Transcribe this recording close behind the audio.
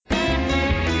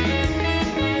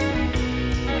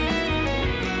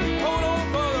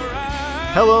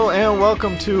Hello and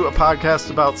welcome to a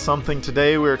podcast about something.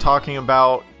 Today we're talking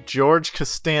about George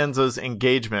Costanza's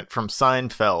engagement from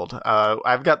Seinfeld.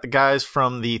 I've got the guys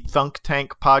from the Thunk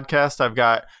podcast. I've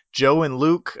got Joe and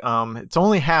Luke. It's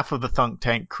only half of the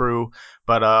Thunk crew,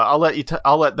 but I'll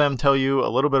let them tell you a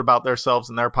little bit about themselves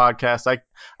and their podcast.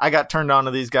 I got turned on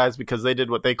to these guys because they did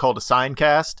what they called a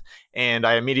Signcast, and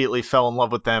I immediately fell in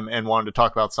love with them and wanted to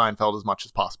talk about Seinfeld as much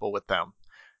as possible with them.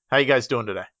 How you guys doing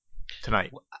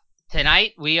tonight?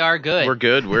 Tonight we are good. We're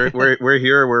good. We're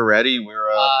here. We're ready. We're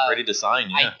ready to sign.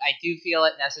 Yeah. I do feel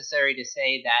it necessary to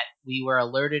say that we were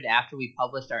alerted after we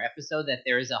published our episode that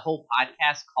there is a whole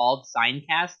podcast called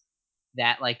Signcast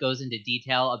that goes into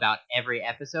detail about every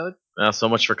episode. So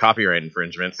much for copyright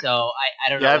infringement. So I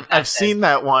don't know. Yeah, I've seen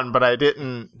that one, but I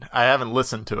haven't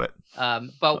listened to it.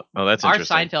 But that's our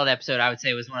interesting. Seinfeld episode, I would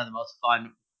say, was one of the most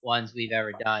fun ones we've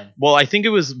ever done. Well, I think it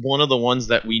was one of the ones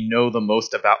that we know the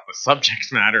most about the subject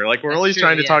matter. We're always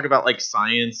trying to talk about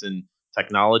science and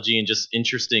technology and just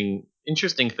interesting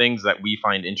things that we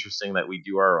find interesting that we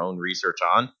do our own research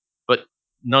on. But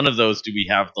none of those do we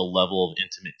have the level of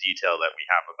intimate detail that we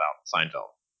have about Seinfeld.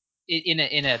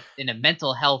 In a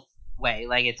mental health way,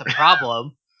 it's a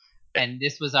problem, and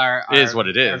this was our is what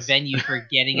it is. Our venue for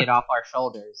getting it off our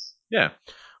shoulders. Yeah.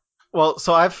 Well,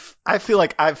 so I feel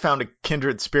like I've found a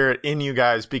kindred spirit in you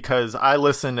guys because I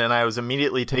listened and I was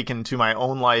immediately taken to my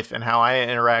own life and how I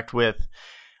interact with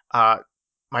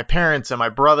my parents and my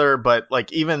brother, but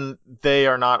even they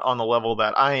are not on the level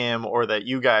that I am or that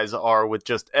you guys are with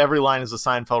just every line is a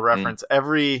Seinfeld reference.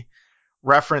 Every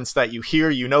reference that you hear,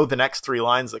 the next three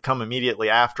lines that come immediately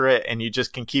after it, and you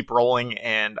just can keep rolling.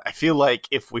 And I feel like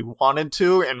if we wanted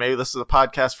to, and maybe this is a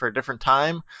podcast for a different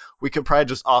time, we could probably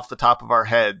just off the top of our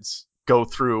heads go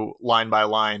through line by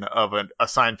line of a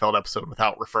Seinfeld episode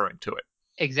without referring to it.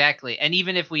 Exactly. And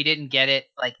even if we didn't get it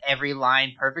every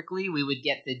line perfectly, we would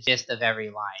get the gist of every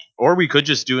line. Or we could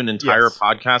just do an entire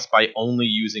podcast by only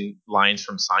using lines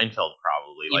from Seinfeld,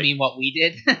 probably. You mean what we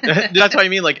did? That's what I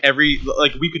mean.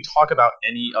 We could talk about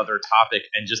any other topic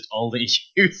and just only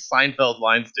use Seinfeld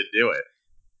lines to do it.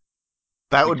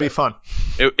 That would be fun.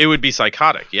 It would be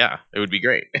psychotic. Yeah, it would be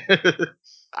great.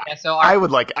 Yeah, so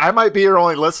I might be your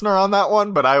only listener on that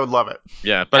one, but I would love it.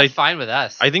 Yeah, but that's fine with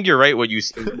us. I think you're right. What you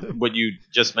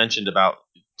just mentioned about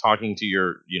talking to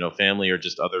your family or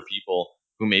just other people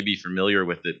who may be familiar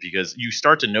with it, because you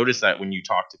start to notice that when you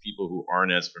talk to people who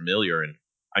aren't as familiar. And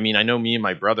I mean, I know me and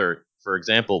my brother, for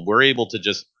example, we're able to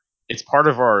it's part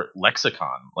of our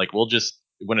lexicon. We'll just,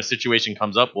 when a situation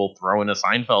comes up, we'll throw in a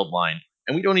Seinfeld line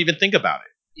and we don't even think about it.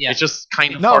 Yeah. It's just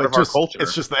kind of part of our culture.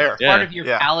 It's just there. It's part of your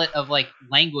palette of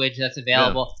language that's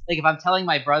available. Yeah. If I'm telling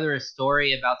my brother a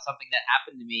story about something that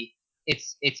happened to me,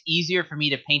 it's easier for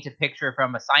me to paint a picture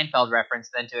from a Seinfeld reference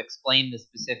than to explain the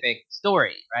specific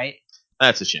story, right?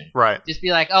 That's a shame. Right. Just be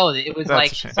it was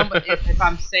somebody. If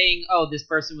I'm saying, this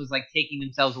person was taking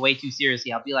themselves way too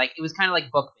seriously, I'll be it was kind of like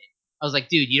Bookman. I was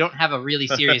dude, you don't have a really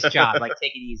serious job.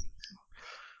 Take it easy.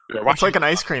 It's like an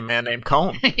ice cream man named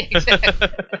Cone.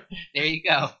 There you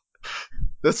go.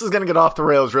 This is going to get off the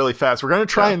rails really fast. We're going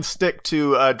to try and stick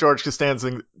to George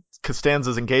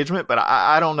Costanza's engagement, but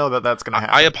I don't know that that's going to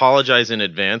happen. I apologize in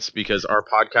advance because our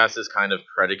podcast is kind of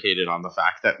predicated on the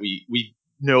fact that we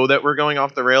know that we're going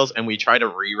off the rails and we try to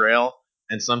re-rail,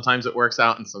 and sometimes it works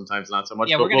out and sometimes not so much.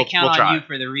 Yeah, we're going to count on you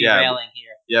for the re-railing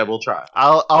here. Yeah, we'll try.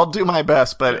 I'll do my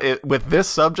best, but with this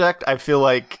subject, I feel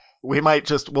like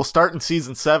we'll start in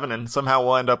season 7 and somehow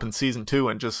we'll end up in season 2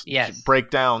 and just break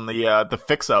down the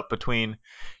fix up between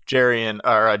Jerry and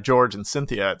George and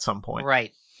Cynthia at some point.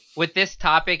 Right. With this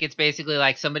topic, it's basically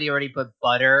somebody already put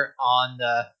butter on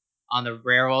the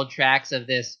railroad tracks of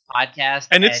this podcast,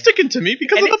 and it's sticking to me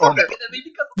because of the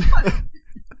butter.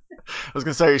 I was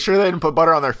gonna say, are you sure they didn't put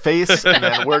butter on their face and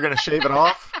then we're gonna shave it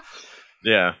off?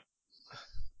 Yeah.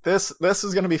 This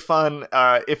is going to be fun.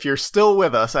 If you're still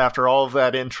with us after all of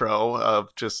that intro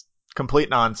of just complete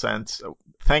nonsense,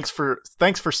 thanks for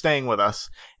staying with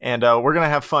us. And we're going to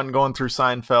have fun going through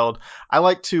Seinfeld. I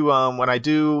like to, when I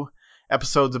do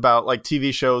episodes about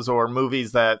TV shows or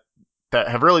movies that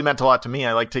have really meant a lot to me,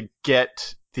 I like to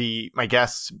get my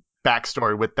guests'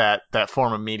 backstory with that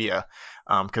form of media.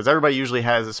 Because everybody usually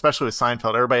has, especially with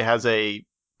Seinfeld, everybody has a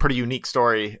pretty unique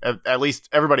story. At least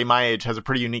everybody my age has a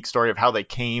pretty unique story of how they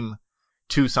came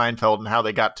to Seinfeld and how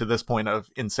they got to this point of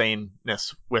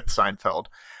insaneness with Seinfeld.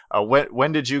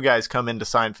 When did you guys come into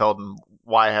Seinfeld and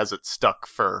why has it stuck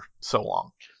for so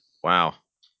long? Wow.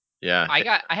 Yeah.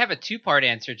 I have a 2-part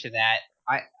answer to that.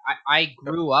 I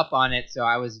grew up on it, so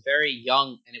I was very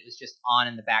young and it was just on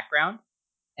in the background.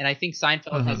 And I think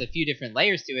Seinfeld has a few different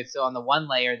layers to it. So on the one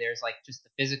layer, there's just the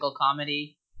physical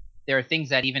comedy. there are things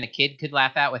that even a kid could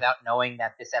laugh at without knowing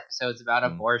that this episode's about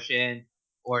Mm. abortion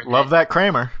or Love that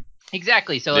Kramer.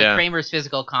 Exactly. So like Yeah. Kramer's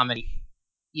physical comedy.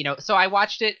 So I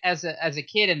watched it as a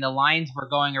kid, and the lines were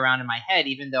going around in my head,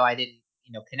 even though I didn't,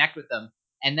 connect with them.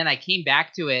 And then I came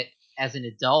back to it as an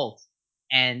adult,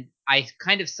 and I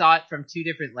kind of saw it from two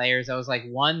different layers. I was like,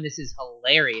 one, this is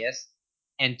hilarious,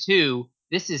 and two,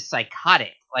 this is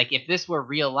psychotic. Like if this were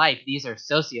real life, these are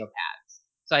sociopaths.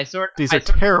 So These are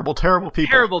terrible, terrible people.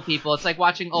 Terrible people. It's like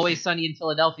watching Always Sunny in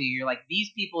Philadelphia. You're like,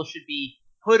 these people should be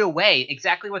put away.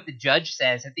 Exactly what the judge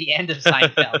says at the end of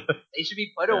Seinfeld. They should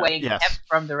be put away and kept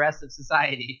from the rest of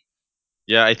society.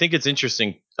 Yeah, I think it's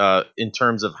interesting in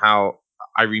terms of how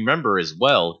I remember as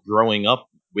well growing up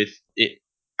with it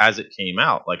as it came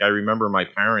out. Like I remember my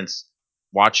parents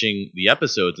watching the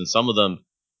episodes, and some of them,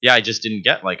 yeah, I just didn't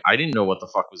get. Like I didn't know what the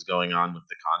fuck was going on with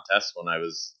the contest when I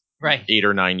was Right. 8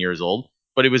 or 9 years old.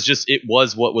 But it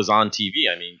was what was on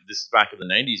TV. I mean, this is back in the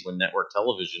 90s when network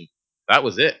television, that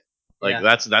was it. Like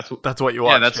that's what you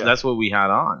watched. That's what we had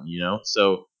on,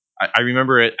 So I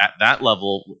remember it at that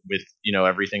level with,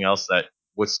 everything else that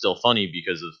was still funny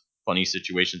because of funny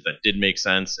situations that did make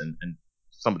sense and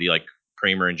somebody like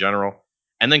Kramer in general.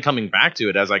 And then coming back to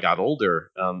it as I got older,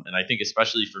 and I think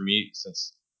especially for me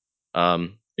since I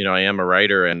am a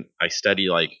writer and I study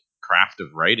like craft of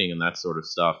writing and that sort of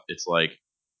stuff, it's like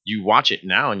you watch it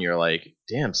now and you're like,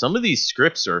 damn, some of these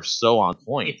scripts are so on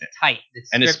point. It's tight.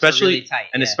 And especially really tight.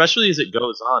 And especially as it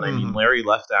goes on. Mm-hmm. I mean, Larry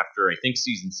left after I think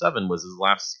season 7 was his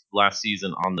last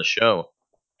season on the show.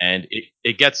 And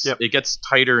it gets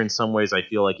tighter in some ways, I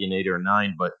feel like in 8 or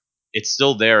 9, but it's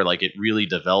still there. Like it really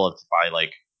developed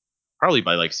probably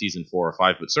by like season 4 or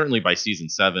 5, but certainly by season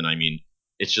 7. I mean,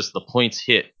 it's just the points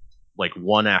hit like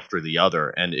one after the other.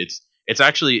 And it's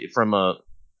actually from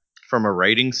a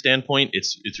writing standpoint,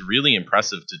 it's really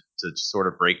impressive to sort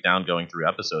of break down going through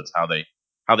episodes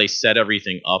how they set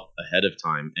everything up ahead of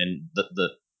time, and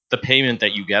the payment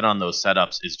that you get on those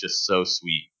setups is just so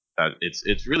sweet that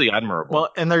it's really admirable. Well,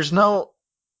 and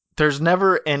there's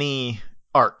never any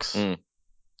arcs.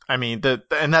 I mean,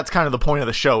 and that's kind of the point of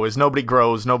the show is nobody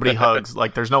grows, nobody hugs.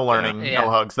 Like there's no learning, no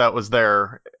hugs. That was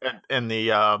their and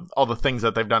the all the things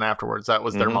that they've done afterwards. That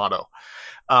was their motto.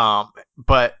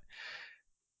 But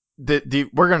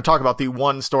we're going to talk about the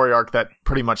one story arc that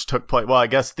pretty much took place. Well, I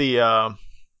guess the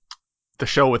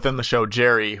show within the show,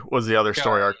 Jerry was the other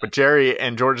story arc, but Jerry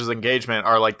and George's engagement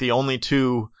are like the only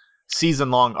two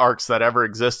season-long arcs that ever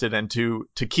existed, and to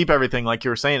keep everything, like you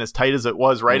were saying, as tight as it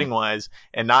was writing-wise,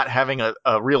 and not having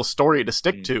a real story to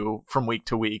stick to from week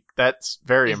to week, that's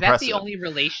very impressive. Is that the only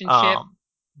relationship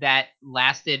that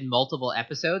lasted multiple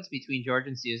episodes between George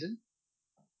and Susan?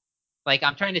 Like,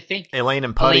 I'm trying to think. Elaine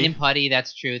and Putty,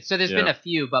 that's true. So there's been a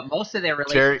few, but most of their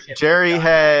relationships. Jerry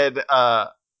had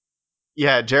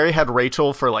Jerry had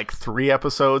Rachel for like 3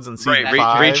 episodes in season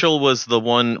 5. Rachel was the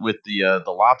one with the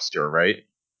lobster, right?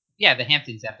 Yeah, the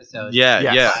Hamptons episode. Yeah.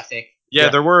 Classic. Yeah,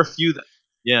 there were a few.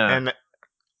 And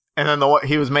then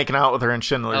he was making out with her in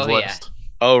Schindler's List.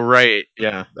 Oh, right.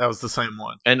 Yeah. That was the same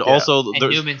one. And also,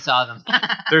 and Newman saw them.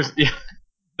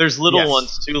 there's little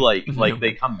ones too, like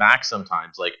they come back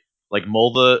sometimes, like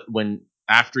Mulva when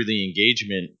after the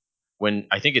engagement, when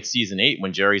I think it's season 8,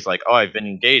 when Jerry's like, "Oh, I've been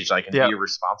engaged, I can be a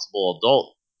responsible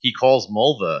adult." He calls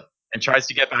Mulva and tries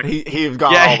to get back. He's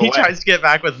gone all the way. He tries to get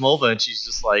back with Mulva, and she's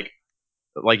just like,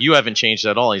 "You haven't changed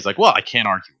at all." And he's like, "Well, I can't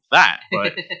argue with that,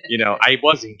 but I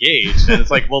was engaged," and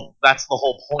it's like, well, that's the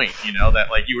whole point, that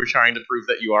like you were trying to prove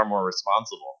that you are more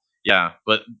responsible. Yeah,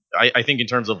 but I think in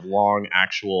terms of long,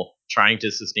 actual trying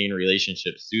to sustain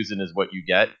relationships, Susan is what you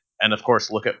get, and of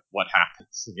course, look at what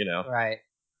happens. Right.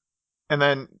 And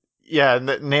then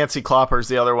Nancy Klopper's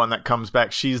the other one that comes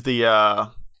back. She's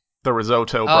the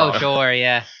risotto bro. Oh, sure,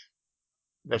 yeah.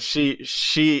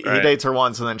 He dates her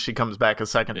once and then she comes back a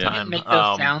second time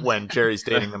when Jerry's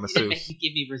dating the masseuse. You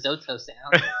give me risotto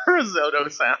sounds. Risotto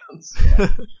sounds.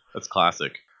 That's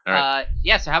classic. All right.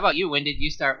 So how about you? When did you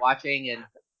start watching, and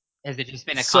has it just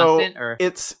been a constant? Or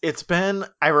it's been,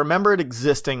 I remember it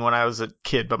existing when I was a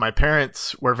kid, but my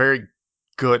parents were very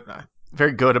good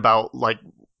about like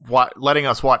letting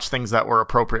us watch things that were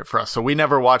appropriate for us. So we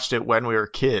never watched it when we were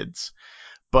kids,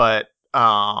 but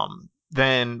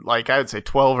then, like, I would say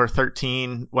 12 or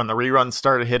 13, when the reruns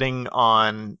started hitting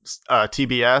on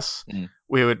TBS,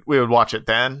 we would watch it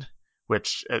then,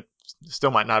 which it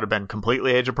still might not have been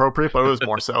completely age appropriate, but it was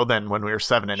more so than when we were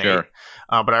 7 and 8.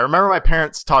 But I remember my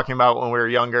parents talking about when we were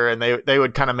younger, and they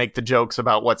would kind of make the jokes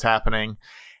about what's happening.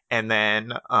 And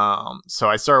then, so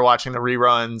I started watching the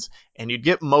reruns, and you'd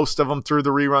get most of them through the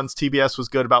reruns. TBS was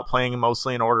good about playing them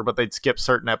mostly in order, but they'd skip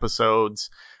certain episodes.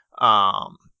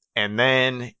 And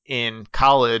then in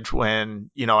college, when,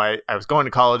 I was going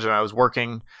to college and I was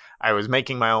working, I was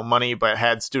making my own money, but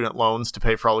had student loans to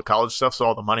pay for all the college stuff. So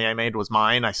all the money I made was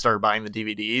mine. I started buying the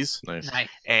DVDs. Nice.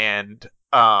 And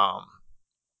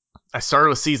I started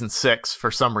with season 6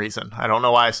 for some reason. I don't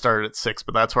know why I started at 6,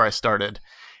 but that's where I started.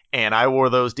 And I wore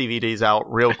those DVDs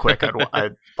out real quick.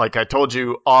 Like I told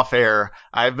you off air,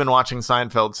 I've been watching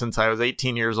Seinfeld since I was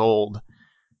 18 years old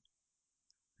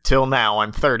till now.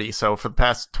 I'm 30. So for the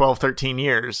past 12, 13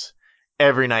 years,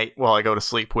 every night while I go to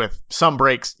sleep, with some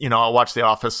breaks, I'll watch The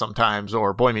Office sometimes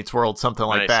or Boy Meets World, something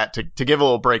like that, to give a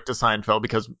little break to Seinfeld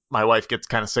because my wife gets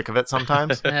kind of sick of it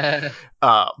sometimes.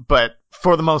 But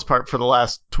for the most part, for the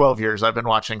last 12 years, I've been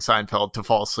watching Seinfeld to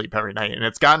fall asleep every night. And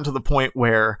it's gotten to the point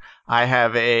where I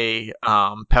have a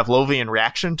Pavlovian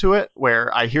reaction to it,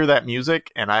 where I hear that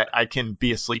music and I can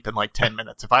be asleep in like 10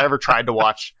 minutes. If I ever tried to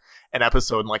watch an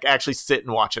episode and like actually sit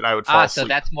and watch it, I would fall asleep. So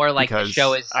that's more like the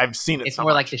show is. I've seen it. It's so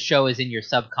more much. like the show is in your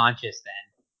subconscious then.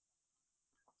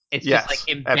 It's Yes, just like at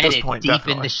this embedded point, deep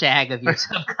definitely. in the shag of your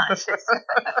subconscious.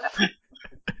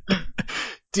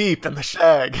 Deep in the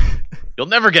shag. You'll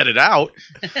never get it out.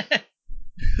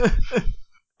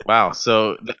 Wow.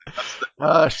 So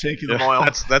shaking the oil.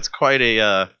 That's quite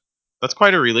a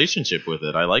relationship with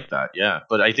it. I like that. Yeah,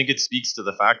 but I think it speaks to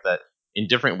the fact that in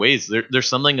different ways there's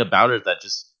something about it that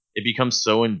just it becomes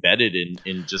so embedded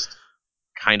in just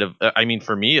kind of. I mean,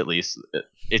 for me at least,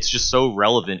 it's just so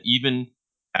relevant even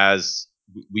as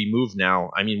we move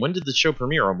now. I mean, when did the show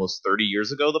premiere? Almost 30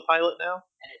 years ago, the pilot now?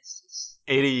 And it's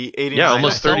 89. Yeah,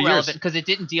 almost 30 so years. relevant because it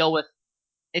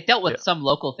dealt with some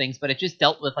local things, but it just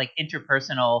dealt with like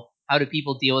interpersonal. How do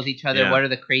people deal with each other? Yeah. What are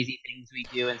the crazy things we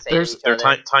do and say to each They're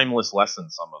other? timeless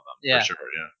lessons, some of them, for sure.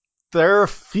 Yeah. There are a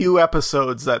few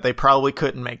episodes that they probably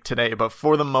couldn't make today, but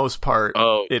for the most part,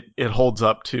 it holds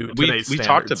up to today's we standards.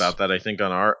 talked about that, I think,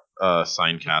 on our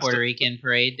Signcast. Puerto Rican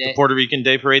Parade Day. The Puerto Rican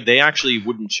Day Parade. They actually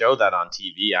wouldn't show that on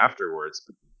TV afterwards.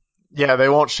 Yeah, they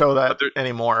won't show that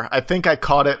anymore. I think I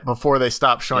caught it before they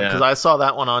stopped showing, because I saw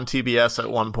that one on TBS at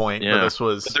one point, but this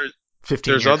was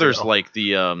 15 years ago. There's others like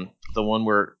the one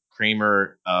where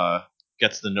Kramer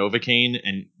gets the Novocaine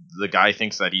and the guy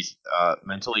thinks that he's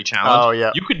mentally challenged. Oh,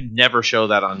 yeah. You could never show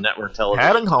that on network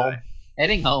television.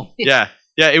 Heading home. Yeah,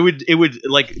 it would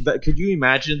like. Could you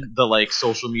imagine the like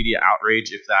social media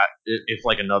outrage if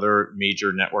like another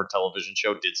major network television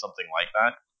show did something like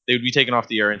that? They would be taken off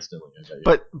the air instantly.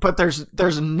 But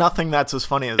there's nothing that's as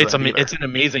funny as it's that either. It's an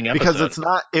amazing episode because it's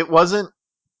not. It wasn't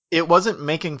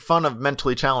making fun of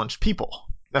mentally challenged people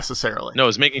necessarily. No, it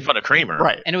was making fun of Kramer.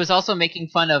 Right. And it was also making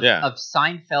fun of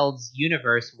Seinfeld's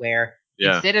universe, where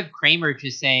instead of Kramer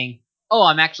just saying, "Oh,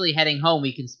 I'm actually heading home.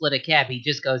 We can split a cab," he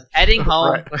just goes, "Heading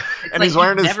home." Right. And he's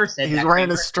wearing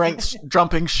his strength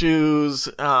jumping shoes.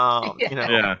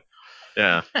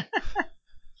 Yeah.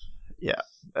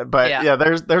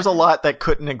 But there's a lot that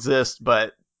couldn't exist,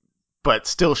 but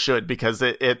still should, because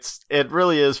it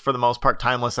really is for the most part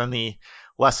timeless, and the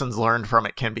lessons learned from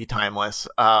it can be timeless.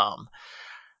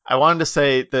 I wanted to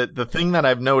say that the thing that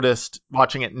I've noticed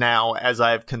watching it now, as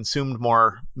I've consumed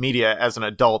more media as an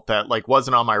adult, that like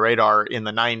wasn't on my radar in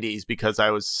the 90s because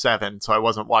I was 7, so I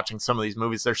wasn't watching some of these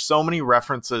movies. There's so many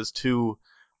references to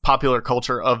popular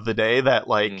culture of the day that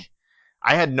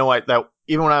I had no idea that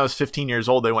even when I was 15 years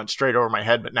old, they went straight over my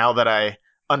head. But now that I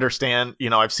understand,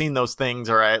 I've seen those things,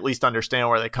 or I at least understand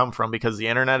where they come from because the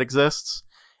internet exists.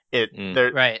 I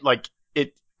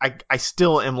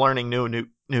still am learning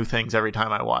new things every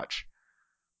time I watch.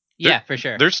 Yeah, for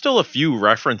sure. There's still a few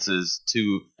references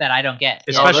to that I don't get,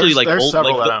 especially there's old,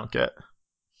 several that I don't get.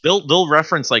 They'll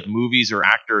reference like movies or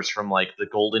actors from like the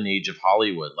golden age of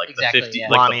Hollywood, like the 50s,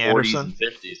 like Lonnie the 40s and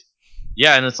 50s.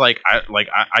 Yeah, and it's like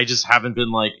I just haven't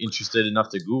been like interested enough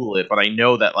to Google it, but I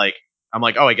know that I'm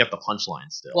like, oh, I get the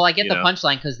punchline still. Well, I get the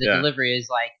punchline because the delivery is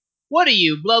like, "What are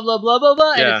you? Blah blah blah blah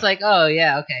blah," and it's like, oh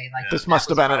yeah, okay, this must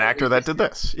have been an actor that did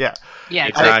this. Yeah,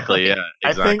 exactly.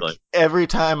 I think every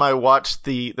time I watch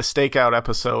the stakeout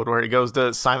episode where he goes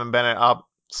to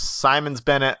Simon's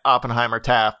Bennett Oppenheimer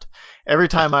Taft. Every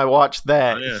time I watch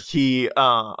that,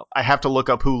 I have to look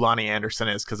up who Lonnie Anderson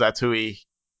is, because that's who he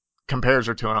compares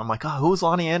her to, and I'm like, oh, who's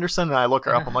Lonnie Anderson? And I look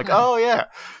her up. I'm like, oh yeah,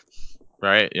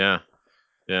 right, yeah.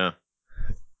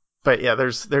 But yeah,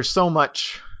 there's so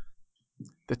much.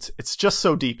 It's just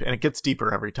so deep, and it gets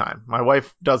deeper every time. My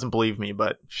wife doesn't believe me,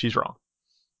 but she's wrong.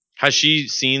 Has she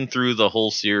seen through the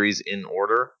whole series in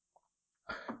order?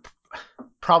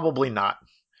 Probably not.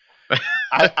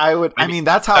 I would. I mean,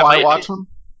 that's how I watch them.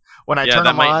 When I turn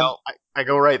them on, I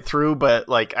go right through.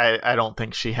 But I don't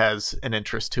think she has an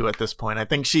interest to at this point. I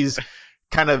think she's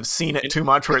kind of seen it too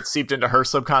much, where it's seeped into her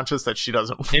subconscious that she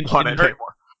doesn't want it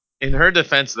anymore. In her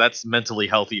defense, that's mentally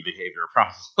healthy behavior,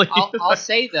 probably. I'll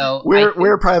say though,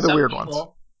 We're probably the weird ones.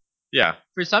 Yeah.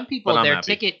 For some But people, I'm their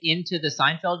happy. ticket into the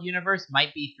Seinfeld universe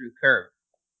might be through Curb.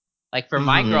 Like for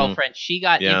my Mhm. girlfriend, she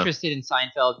got Yeah. interested in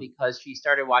Seinfeld because she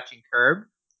started watching Curb,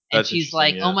 and That's she's interesting,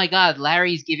 like, yeah. "Oh my God,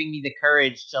 Larry's giving me the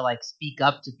courage to like speak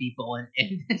up to people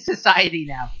in society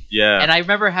now." Yeah. And I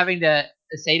remember having to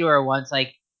say to her once,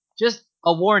 like, just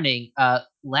a warning,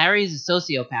 Larry's a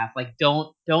sociopath. Like,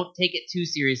 don't take it too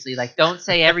seriously. Like, don't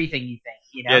say everything you think.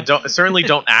 You know? Yeah, certainly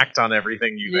don't act on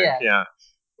everything you think. Yeah.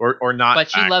 Or not.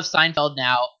 But she act. loves Seinfeld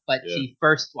now. But Yeah. she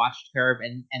first watched Curb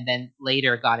and then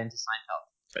later got into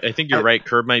Seinfeld. I think you're right.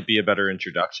 Curb might be a better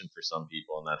introduction for some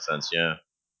people in that sense. Yeah.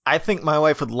 I think my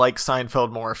wife would like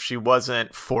Seinfeld more if she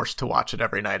wasn't forced to watch it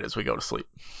every night as we go to sleep.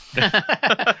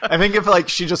 I think if like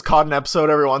she just caught an episode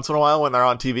every once in a while when they're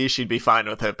on TV, she'd be fine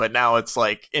with it. But now it's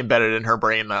like embedded in her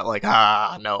brain that like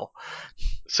no.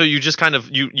 So you just kind of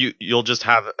you'll just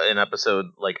have an episode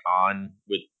like on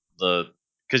with the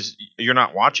because you're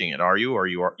not watching it, are you? Or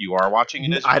you are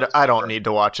watching it? As I don't need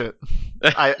to watch it.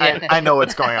 I know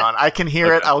what's going on. I can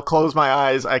hear it. Okay. I'll close my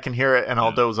eyes. I can hear it, and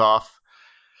I'll doze off.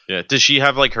 Yeah. Does she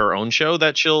have like her own show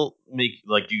that she'll make?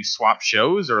 Like, do you swap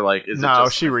shows or like is it No,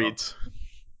 just she reads.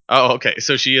 Oh, okay.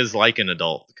 So she is like an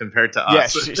adult compared to Yeah,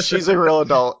 us. she's a real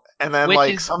adult. And then Which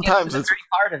like is sometimes the it's great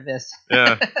part of this.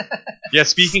 Yeah. Yeah.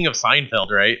 Speaking of Seinfeld,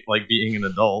 right? Like being an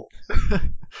adult.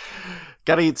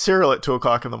 gotta eat cereal at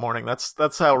 2:00 in the morning.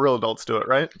 That's how real adults do it,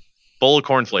 right? Bowl of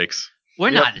cornflakes. We're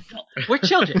Yep. not adults. We're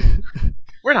children.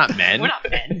 We're not men. We're not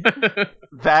men.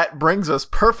 That brings us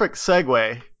perfect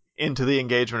segue into the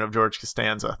engagement of George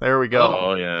Costanza. There we go.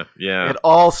 Oh yeah, yeah. It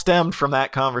all stemmed from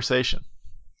that conversation.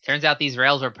 Turns out these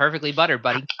rails are perfectly buttered,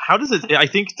 buddy. How does it? I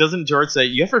think doesn't George say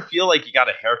you ever feel like you got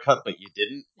a haircut but you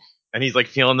didn't, and he's like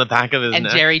feeling the back of his And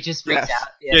neck. Jerry just freaks Yes. out.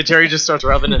 Yeah, Jerry just starts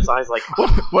rubbing his eyes like,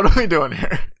 What are we doing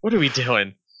here? what are we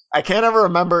doing? I can't ever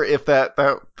remember if that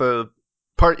the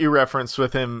part you referenced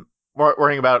with him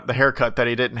worrying about the haircut that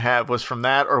he didn't have was from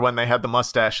that or when they had the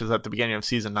mustaches at the beginning of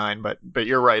season 9. But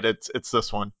you're right. It's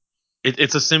this one.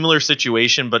 It's a similar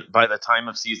situation, but by the time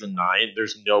of season 9,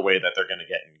 there's no way that they're going to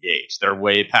get engaged. They're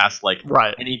way past like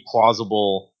Right. any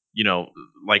plausible,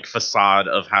 like facade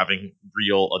of having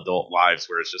real adult lives,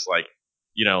 where it's just like,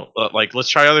 like let's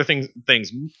try other things,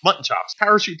 mutton chops,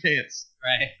 parachute pants.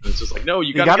 Right. And it's just like, no, you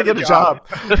You gotta got to get a job.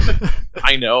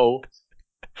 I know.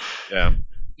 Yeah.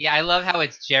 Yeah, I love how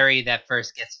it's Jerry that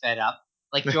first gets fed up.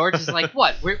 Like George is like,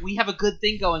 "What? We have a good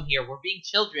thing going here. We're being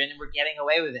children and we're getting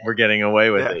away with it." We're getting away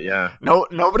with Yeah. it, yeah. No,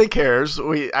 nobody cares.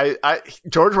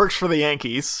 George works for the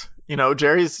Yankees.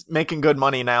 Jerry's making good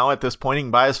money now at this point. He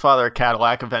can buy his father a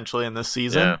Cadillac eventually in this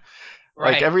season. Yeah.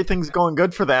 Like Right. everything's going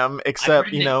good for them, I've except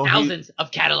ridden in thousands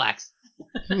of Cadillacs.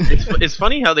 It's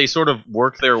funny how they sort of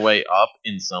work their way up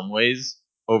in some ways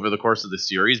over the course of the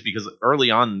series, because early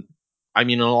on, I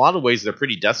mean, in a lot of ways, they're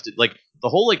pretty destined. Like the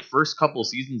whole first couple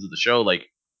seasons of the show, like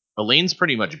Elaine's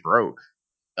pretty much broke.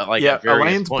 At various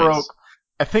Elaine's points. broke.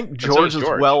 I think so George is is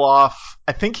George. well off.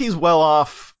 I think he's well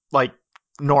off, like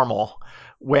normal.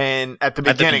 When at the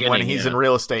beginning when he's in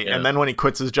real estate, Yeah. and then when he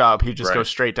quits his job, he just Right. goes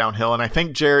straight downhill. And I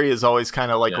think Jerry is always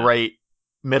kind of like right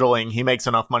middling. He makes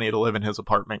enough money to live in his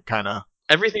apartment, kind of.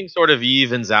 Everything sort of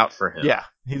evens out for him. Yeah,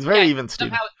 he's very even, Steve.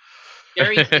 Somehow,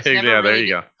 Jerry, it's never Yeah, there really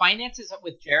you go. Finances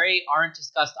with Jerry aren't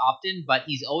discussed often, but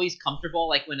he's always comfortable.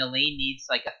 Like when Elaine needs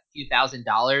like a few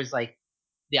 $1,000s, like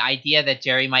the idea that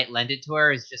Jerry might lend it to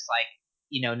her is just like,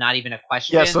 not even a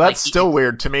question. Yeah, so that's like, still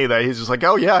weird to me that he's just like,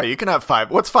 oh yeah, you can have $5.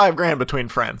 What's $5,000 between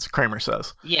friends? Kramer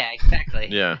says. Yeah, exactly.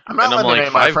 Yeah, I'm not lending any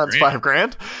of my friends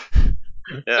 $5,000.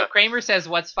 Yeah. So Kramer says,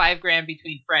 "What's $5,000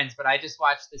 between friends?" But I just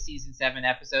watched the season 7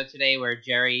 episode today where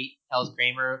Jerry tells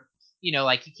Kramer,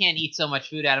 like you can't eat so much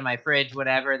food out of my fridge,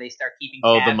 whatever. They start keeping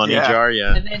tabs. The money Yeah. jar,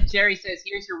 yeah. And then Jerry says,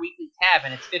 "Here's your weekly tab,"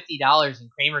 and it's $50. And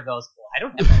Kramer goes, "Well, I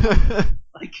don't have that."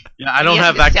 Yeah, I don't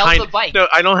have that kind. No,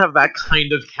 I don't have that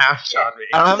kind of cash on me.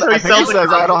 I think he says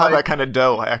I don't have that kind of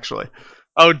dough, actually.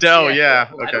 Oh, dough, yeah.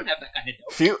 Well, I Okay. don't have that kind of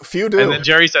dough. Few do. And then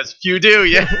Jerry says, "Few do."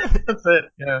 Yeah, that's it.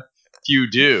 Yeah, few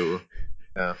do.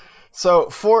 Yeah. So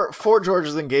for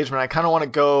George's engagement, I kind of want to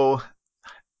go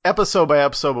episode by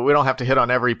episode, but we don't have to hit on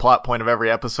every plot point of every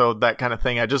episode, that kind of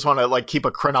thing. I just want to keep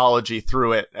a chronology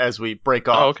through it as we break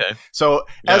off. Oh, okay. So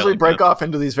as we break off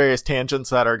into these various tangents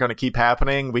that are going to keep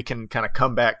happening, we can kind of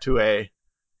come back to a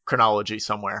chronology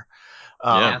somewhere.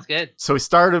 Sounds good. So we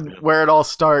started where it all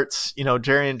starts.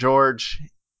 Jerry and George.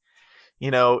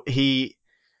 Jerry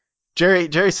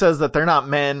says that they're not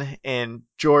men, and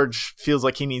George feels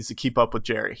like he needs to keep up with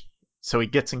Jerry, so he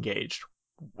gets engaged.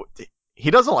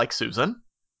 He doesn't like Susan.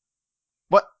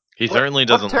 He certainly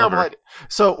doesn't love her.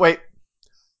 So wait,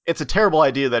 it's a terrible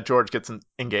idea that George gets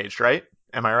engaged, right?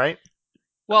 Am I right?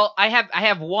 Well, I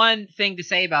have one thing to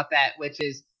say about that, which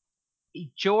is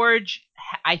George.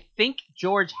 I think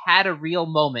George had a real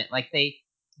moment. Like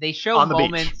they show On the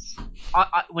beach. moments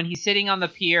when he's sitting on the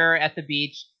pier at the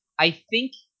beach. I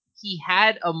think he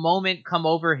had a moment come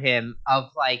over him of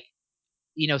like,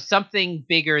 something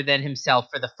bigger than himself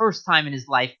for the first time in his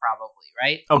life, probably,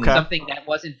 right? Okay. Something that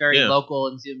wasn't very Yeah. local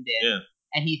and zoomed in. Yeah.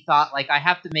 And he thought, like, I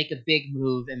have to make a big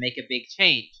move and make a big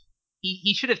change.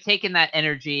 He should have taken that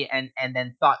energy and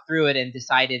then thought through it and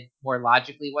decided more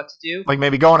logically what to do. Like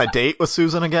maybe go on a date with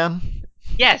Susan again?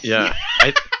 Yes. Yeah.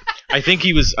 I think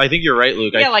you're right,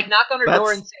 Luke. Yeah, like knock on her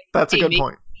door and say, That's a hey, good maybe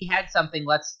point. he had something.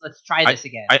 Let's try this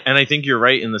again. And I think you're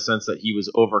right in the sense that he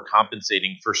was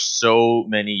overcompensating for so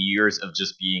many years of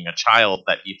just being a child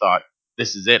that he thought,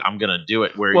 this is it, I'm going to do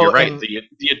it. Where Well, you're right. and-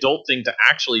 The adult thing to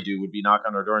actually do would be knock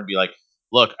on her door and be like,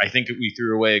 look, I think we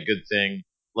threw away a good thing.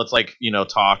 Let's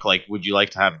talk. Like, would you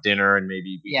like to have dinner? And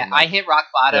maybe we yeah, can, I hit rock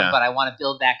bottom, Yeah. but I want to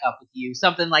build back up with you.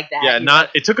 Something like that. Yeah,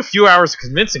 it took a few hours of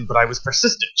convincing, but I was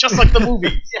persistent, just like the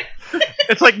movie.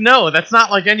 It's like, no, that's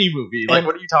not like any movie. Like,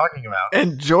 what are you talking about?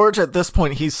 And George, at this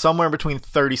point, he's somewhere between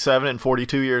 37 and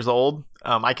 42 years old.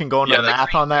 I can go into the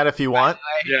math on that if you want.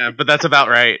 Yeah, but that's about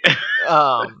right.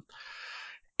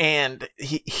 And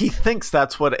he thinks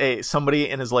that's what somebody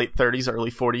in his late 30s, early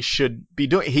 40s should be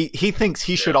doing. He thinks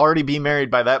he should already be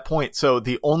married by that point. So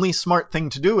the only smart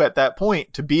thing to do at that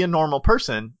point to be a normal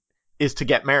person is to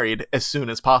get married as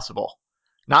soon as possible.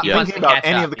 Not thinking about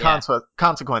any of the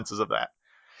consequences of that.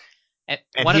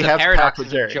 And one of the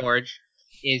paradoxes of George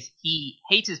is he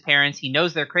hates his parents. He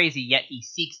knows they're crazy, yet he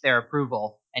seeks their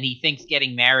approval, and he thinks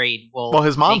getting married will. Well,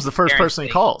 his mom's the first person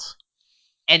he calls.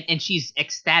 And she's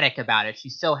ecstatic about it.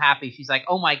 She's so happy. She's like,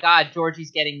 "Oh my God,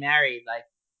 Georgie's getting married!" Like,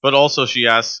 but also she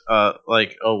asks, "Oh,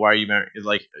 why are you married?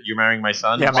 Like, you're marrying my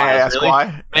son? Yeah, may I ask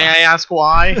why? May I ask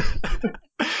why?"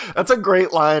 That's a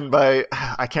great line by,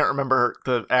 I can't remember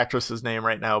the actress's name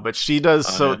right now, but she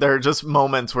does. There are just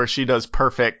moments where she does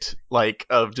perfect, like,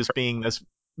 of just being this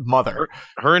mother.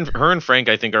 Her and Frank,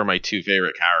 I think, are my two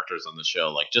favorite characters on the show.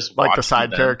 Like, just like the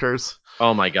side characters.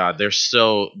 Oh my God, they're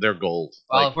gold.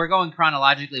 Well, if we're going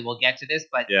chronologically, we'll get to this.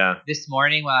 But this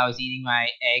morning, while I was eating my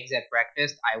eggs at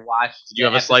breakfast, I watched. Did you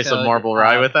have a slice of marble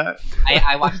rye with that?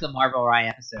 I watched the marble rye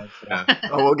episode. So.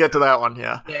 Yeah. We'll get to that one.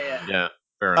 Yeah.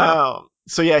 Fair enough.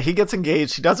 So yeah, he gets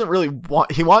engaged. He doesn't really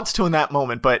want. He wants to in that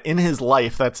moment, but in his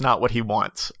life, that's not what he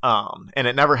wants. And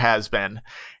it never has been.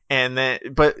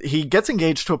 But he gets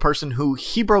engaged to a person who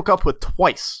he broke up with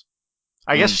twice.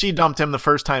 I guess she dumped him the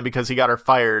first time because he got her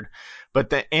fired,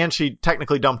 and she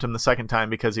technically dumped him the second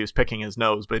time because he was picking his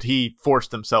nose, but he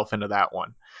forced himself into that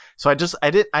one. So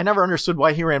I never understood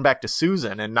why he ran back to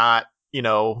Susan and not,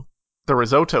 the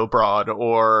risotto broad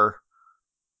or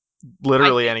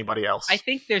literally anybody else. I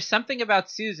think there's something about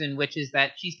Susan, which is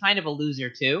that she's kind of a loser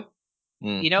too.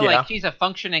 Yeah. She's a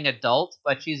functioning adult,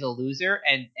 but she's a loser,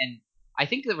 and I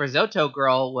think the risotto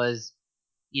girl was,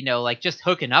 just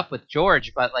hooking up with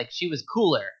George, but like she was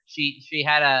cooler. She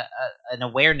had an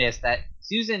awareness that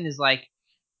Susan is like,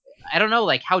 I don't know,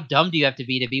 like how dumb do you have to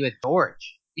be with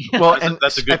George? Well, and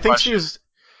that's a good I think question.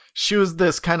 she was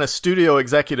this kind of studio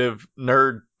executive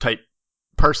nerd type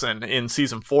person in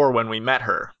season 4 when we met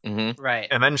her. Mm-hmm. Right.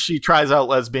 And then she tries out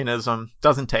lesbianism,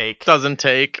 doesn't take.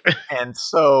 And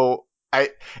so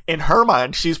in her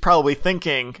mind, she's probably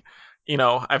thinking,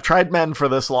 I've tried men for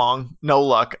this long, no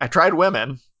luck. I tried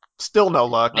women, still no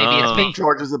luck. Maybe it's me.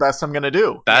 George is the best I'm gonna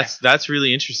do. That's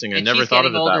really interesting. I never thought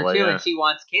of it that way. Too, and she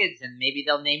wants kids, and maybe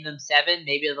they'll name them Seven,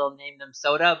 maybe they'll name them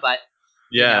Soda, but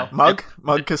Mug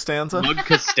Costanza. Mug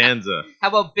Costanza. How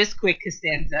about Bisquick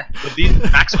Costanza? But these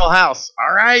Maxwell House.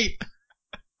 All right.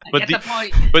 But get the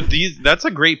point. But that's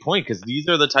a great point, because these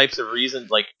are the types of reasons,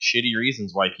 like shitty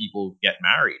reasons, why people get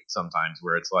married sometimes,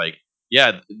 where it's like,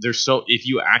 if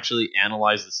you actually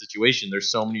analyze the situation,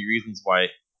 there's so many reasons why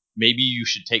maybe you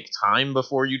should take time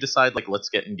before you decide, like, let's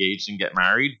get engaged and get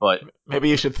married, but maybe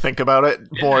you should think about it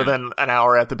more than an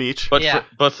hour at the beach.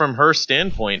 But from her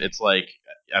standpoint, it's like,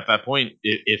 at that point,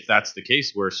 if that's the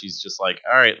case where she's just like,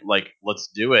 all right, like, let's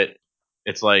do it,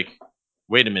 it's like,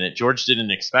 wait a minute, George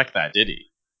didn't expect that, did he?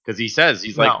 Because he says,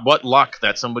 he's like, what luck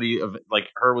that somebody like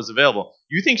her was available.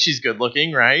 You think she's good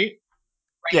looking, right?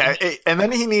 Yeah, and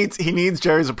then he needs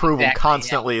Jerry's approval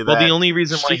constantly. Yeah. Well, the only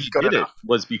reason why he did it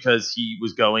was because he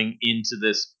was going into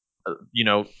this,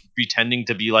 pretending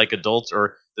to be like adults,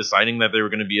 or deciding that they were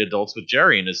going to be adults with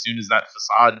Jerry. And as soon as that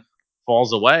facade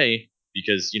falls away,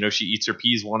 because she eats her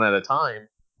peas one at a time,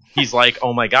 he's like,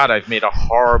 oh my God, I've made a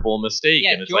horrible mistake.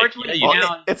 Yeah, and it's George like, was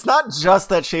down. It's not just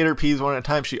that she ate her peas one at a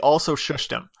time. She also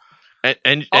shushed him.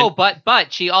 And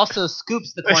but she also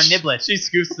scoops the corn niblets. She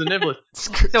scoops the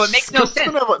niblets. So it makes no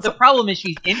sense. The problem is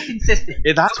she's inconsistent.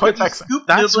 That's quite vexing.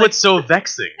 That's what's so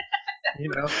vexing.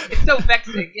 It's so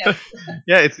vexing. Yes.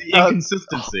 Yeah, it's the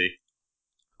inconsistency.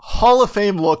 Hall of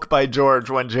Fame look by George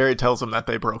when Jerry tells him that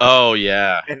they broke up. Oh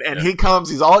yeah. And he comes,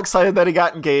 he's all excited that he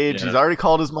got engaged. Yeah. He's already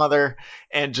called his mother,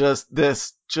 and just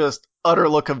utter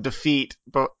look of defeat.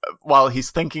 But while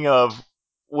he's thinking of,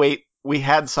 wait, we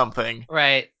had something,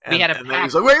 right? And, we had a and pact. then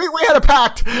he's like, wait, we had a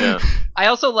pact. Yeah. I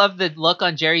also love the look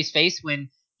on Jerry's face when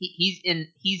he's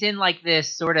in like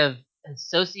this sort of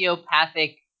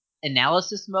sociopathic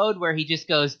analysis mode where he just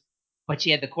goes, but she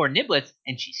had the corn niblets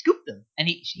and she scooped them, and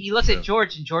he looks at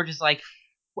George, and George is like,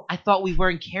 I thought we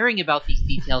weren't caring about these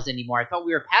details anymore. I thought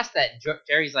we were past that. And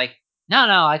Jerry's like, no,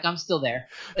 like I'm still there.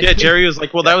 Like, Yeah, Jerry was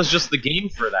like, well, that was just the game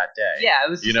for that day. Yeah, it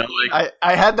was.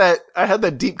 I had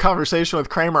that deep conversation with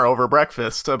Kramer over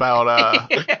breakfast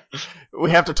about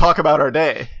we have to talk about our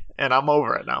day, and I'm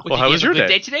over it now. Well, how was your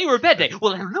day today or a bad day?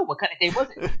 Well, I don't know. What kind of day was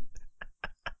it?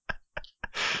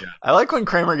 Yeah. I like when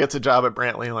Kramer gets a job at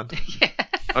Brant Leland. Yeah.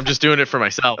 I'm just doing it for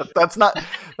myself. That's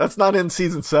not in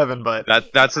season 7, but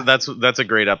that's a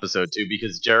great episode too,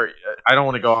 because Jerry. I don't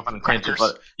want to go off on a tangent,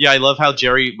 but yeah, I love how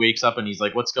Jerry wakes up and he's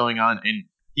like, "What's going on?" And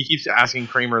he keeps asking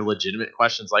Kramer legitimate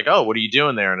questions like, "Oh, what are you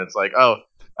doing there?" And it's like, "Oh,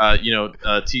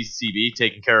 TCB,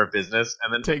 taking care of business,"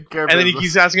 and then he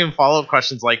keeps asking him follow-up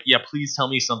questions like, "Yeah, please tell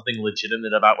me something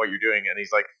legitimate about what you're doing." And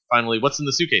he's like, finally, "What's in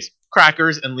the suitcase?"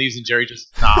 "Crackers," and leaves, and Jerry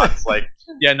just nods like,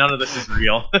 "Yeah, none of this is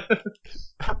real."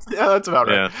 That's about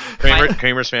right.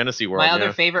 Kramer's fantasy world. My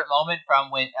other favorite moment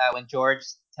from when George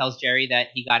tells Jerry that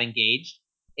he got engaged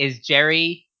is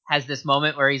Jerry has this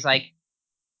moment where he's like,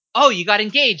 "Oh, you got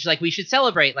engaged. Like, we should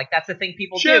celebrate. Like, that's the thing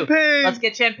people do. Let's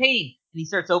get champagne." And he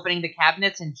starts opening the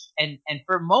cabinets, and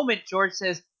for a moment, George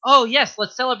says, "Oh, yes,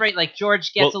 let's celebrate." Like,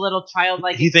 George gets a little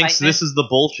childlike He excitement. thinks this is the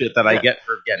bullshit that I get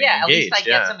for getting engaged. At least I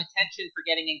get some attention for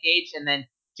getting engaged. And then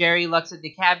Jerry looks at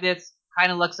the cabinets,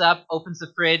 kind of looks up, opens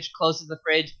the fridge, closes the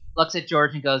fridge, looks at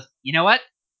George and goes, "You know what?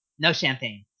 No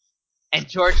champagne." And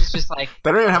George is just like...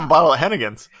 They don't even have a bottle of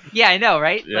Hennigan's. Yeah, I know,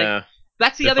 right? Yeah. Like,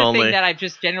 that's the other thing that I've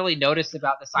just generally noticed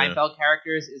about the Seinfeld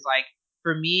characters is, like,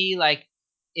 for me, like,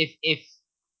 if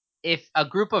a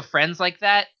group of friends like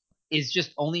that is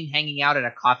just only hanging out at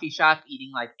a coffee shop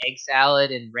eating, like, egg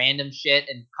salad and random shit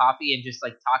and coffee and just,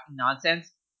 like, talking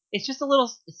nonsense, it's just a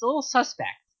little suspect.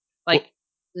 Like,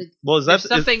 there's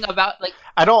something about, like...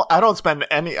 I don't spend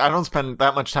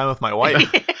that much time with my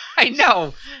wife. I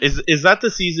know. Is that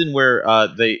the season where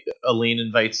Elaine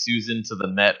invites Susan to the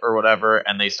Met or whatever,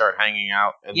 and they start hanging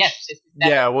out? And yes.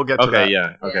 Yeah, we'll get to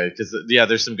that. Okay, because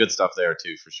there's some good stuff there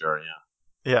too, for sure.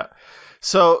 Yeah. Yeah.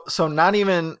 So not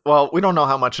even, well, we don't know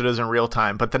how much it is in real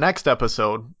time, but the next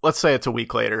episode, let's say it's a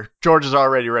week later, George is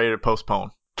already ready to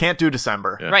postpone. Can't do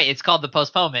December. Yeah. Right. It's called the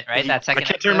postponement, right? That second. I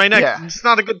can't turn my neck. Yeah. It's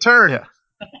not a good turn. Yeah.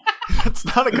 It's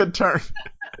not a good turn.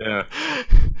 Yeah.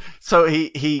 So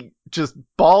he just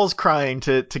bawls crying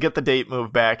to get the date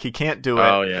moved back. He can't do it.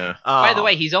 Oh yeah. By the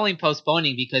way, he's only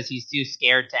postponing because he's too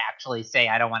scared to actually say,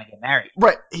 "I don't want to get married."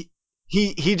 Right.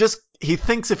 He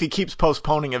thinks if he keeps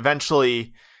postponing,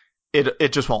 eventually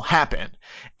it just won't happen.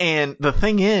 And the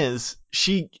thing is,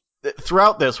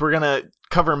 throughout this, we're gonna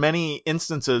cover many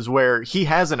instances where he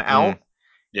has an out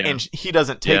and he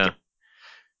doesn't take it.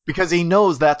 Because he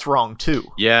knows that's wrong too.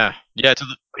 Yeah.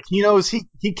 He knows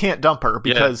he can't dump her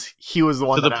because he was the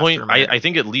one. To the point, I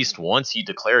think at least once he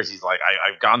declares, he's like,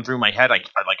 I've gone through my head. I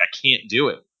can't do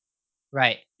it.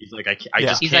 Right. He's like, I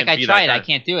just He's can't. He's like, I tried. I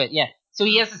can't do it. Yeah. So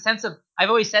he has a sense of. I've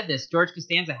always said this. George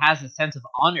Costanza has a sense of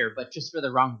honor, but just for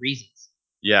the wrong reasons.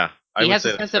 Yeah. He has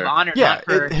a sense of honor. Yeah. Not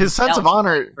for his sense of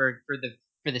honor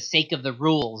for the sake of the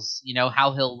rules. You know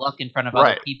how he'll look in front of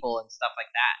other people and stuff like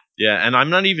that. Yeah, and I'm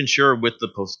not even sure with the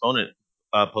postponement.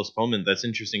 That's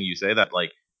interesting you say that.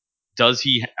 Like, does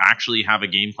he actually have a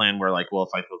game plan where, like, well,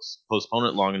 if I postpone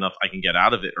it long enough, I can get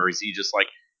out of it, or is he just like,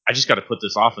 I just got to put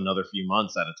this off another few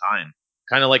months at a time,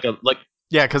 kind of like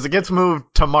yeah, because it gets moved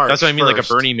to March. That's what I mean, first. like a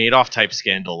Bernie Madoff type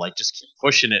scandal. Like, just keep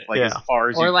pushing it as far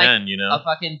as you can. You know, a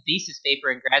fucking thesis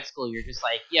paper in grad school. You're just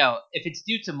like, yo, if it's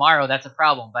due tomorrow, that's a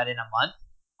problem, but in a month,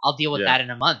 I'll deal with that in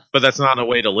a month. But that's not a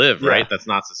way to live, right? That's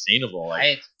not sustainable. Like,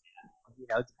 right.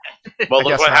 Well,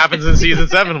 look what happens in season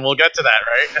 7. We'll get to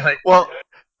that, right? Well,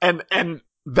 and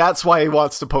that's why he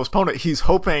wants to postpone it. He's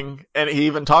hoping, and he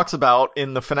even talks about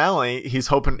in the finale, he's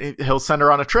hoping he'll send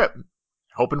her on a trip,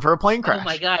 hoping for a plane crash. Oh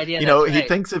my god! Yeah, he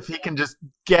thinks if he can just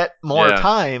get more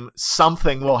time,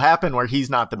 something will happen where he's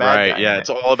not the bad guy. Right? Yeah,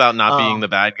 it's all about not being the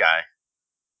bad guy.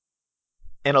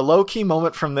 And a low key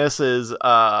moment from this is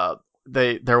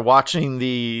they're watching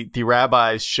the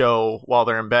rabbi's show while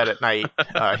they're in bed at night.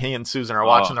 He and Susan are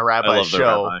watching the I rabbi's love the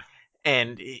show. rabbi.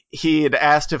 And he had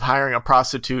asked if hiring a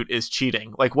prostitute is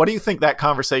cheating. Like, what do you think that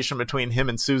conversation between him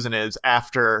and Susan is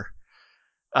after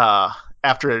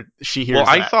she hears Well,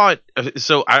 I that? thought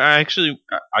so. I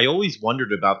always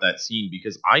wondered about that scene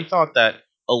because I thought that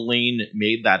Elaine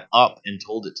made that up and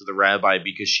told it to the rabbi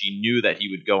because she knew that he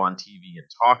would go on TV and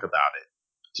talk about it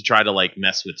to try to like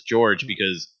mess with George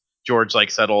because George like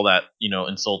said all that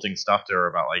insulting stuff to her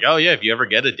about like, oh yeah, if you ever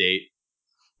get a date,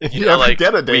 If you ever like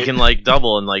get a date, we can like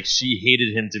double, and like she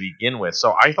hated him to begin with.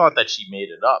 So I thought that she made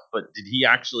it up, but did he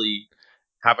actually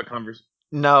have a conversation?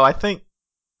 No, I think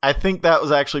that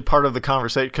was actually part of the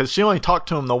conversation because she only talked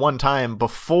to him the one time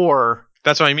before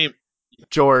That's what I mean.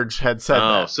 George had said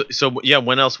Oh, that. so yeah.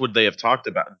 When else would they have talked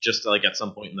about? Just like at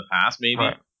some point in the past, maybe.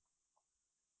 Right.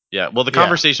 Yeah. Well, the Yeah.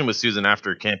 conversation with Susan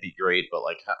after can't be great, but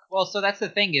like, Well, so that's the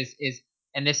thing is,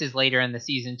 and this is later in the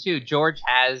season too. George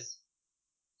has,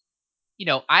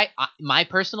 I my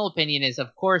personal opinion is,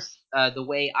 of course, the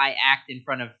way I act in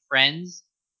front of friends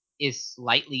is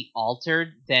slightly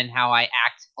altered than how I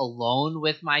act alone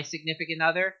with my significant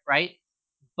other, right?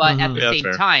 But at the Yeah, that's same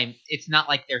fair. time, it's not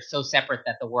like they're so separate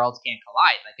that the worlds can't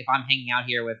collide. Like if I'm hanging out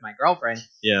here with my girlfriend,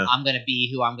 yeah, I'm gonna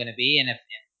be who I'm gonna be, and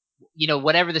if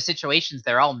whatever the situations,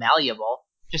 they're all malleable,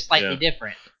 just slightly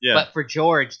different. yeah. But for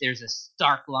George, there's a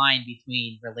stark line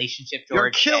between relationship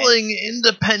George. You're killing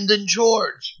independent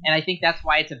George. And I think that's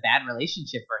why it's a bad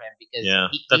relationship for him because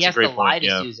that's he a has great to lie point, to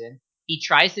yeah. Susan. He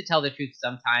tries to tell the truth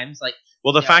sometimes, like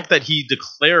Well, the fact that he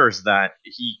declares that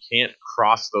he can't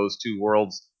cross those two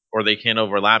worlds or they can't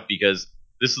overlap because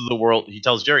this is the world. He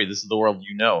tells Jerry, "This is the world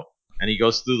you know," and he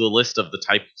goes through the list of the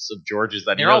types of Georges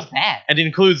that they're he knows, all bad. and it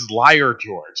includes liar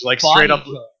George, like Body straight up,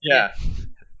 George. yeah.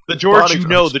 The George Body you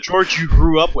know, George. the George you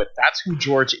grew up with. That's who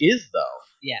George is, though.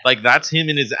 Yeah. Like that's him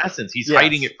in his essence. He's Yes.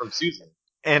 hiding it from Susan.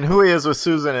 And who he is with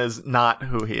Susan is not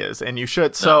who he is. And you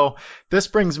should. So this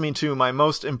brings me to my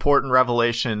most important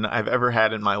revelation I've ever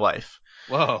had in my life.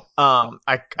 Whoa.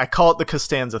 I call it the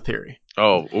Costanza theory.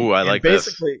 Oh, ooh, I like this.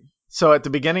 Basically, so at the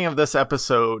beginning of this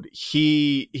episode,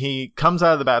 he comes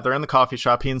out of the bathroom. They're in the coffee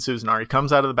shop. He and Susan are. He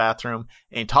comes out of the bathroom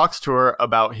and he talks to her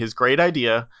about his great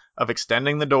idea of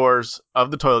extending the doors of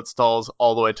the toilet stalls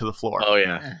all the way to the floor. Oh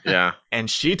yeah, yeah. And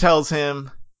she tells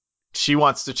him she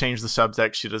wants to change the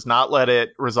subject. She does not let it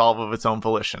resolve of its own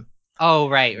volition. Oh,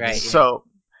 right.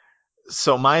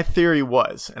 So my theory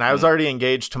was, and I was already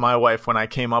engaged to my wife when I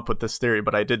came up with this theory,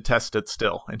 but I did test it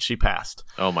still, and she passed.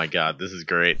 Oh my god, this is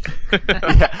great.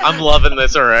 Yeah. I'm loving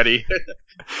this already.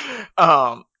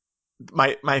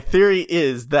 My theory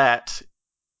is that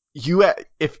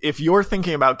if you're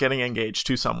thinking about getting engaged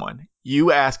to someone,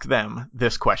 you ask them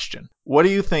this question: what do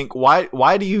you think?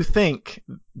 Why do you think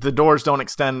the doors don't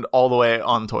extend all the way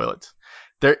on toilets?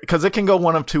 Because it can go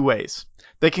one of two ways.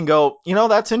 They can go,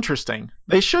 that's interesting.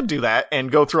 They should do that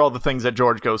and go through all the things that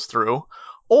George goes through,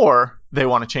 or they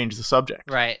want to change the subject.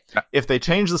 Right. If they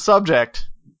change the subject,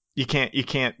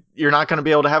 you're not going to be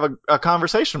able to have a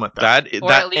conversation with them.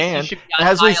 Or at least you should be on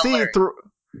as we high see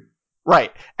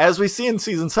alert. as we see in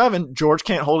season 7, George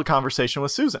can't hold a conversation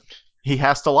with Susan. He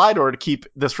has to lie to her to keep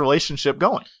this relationship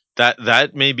going.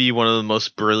 That may be one of the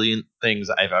most brilliant things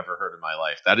I've ever heard in my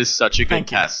life. That is such a good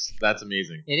Thank you. test. That's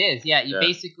amazing. It is, yeah. You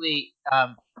basically,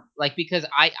 because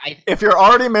I If you're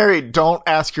already married, don't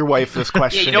ask your wife this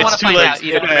question. Yeah, you don't It's want to too find late. out.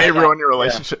 You It don't may wanna find ruin out. your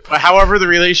relationship. But however the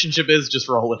relationship is, just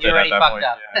roll with You it at already that fucked point.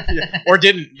 up. Yeah. Or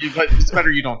didn't. But it's better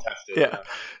you don't test it. Yeah.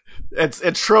 It's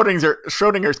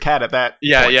Schrodinger's cat at that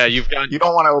Yeah, point. yeah. You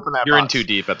don't want to open that You're in box. too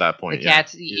deep at that The point.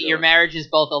 cats, your marriage is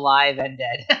both alive and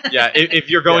dead. Yeah, if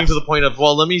you're going Yes. to the point of,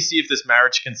 well, let me see if this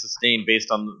marriage can sustain based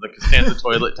on the Costanza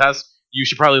toilet test, you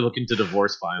should probably look into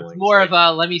divorce filing. It's more of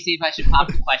a let me see if I should pop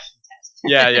the question test.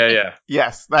 Yeah.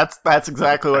 Yes, that's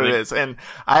exactly what it is. And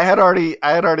I had already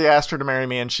asked her to marry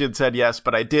me, and she had said yes,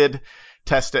 but I did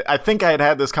test it. I think I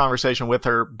had this conversation with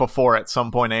her before at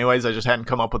some point anyways. I just hadn't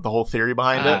come up with the whole theory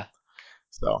behind it.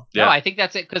 So Yeah. No, I think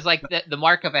that's it, because like the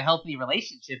mark of a healthy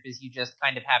relationship is you just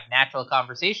kind of have natural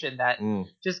conversation that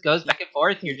just goes back and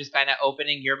forth. You're just kind of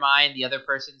opening your mind. The other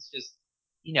person's just,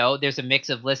 there's a mix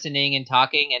of listening and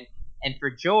talking. And for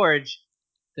George,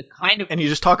 the kind of and you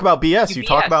just talk about BS. You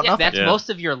talk about nothing. That's most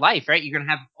of your life, right? You're gonna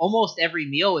have almost every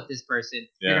meal with this person.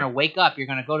 You're gonna wake up. You're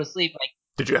gonna go to sleep. Like,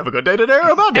 did you have a good day today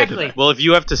or a bad day today? Well, if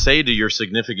you have to say to your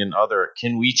significant other,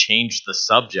 can we change the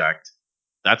subject?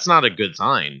 That's not a good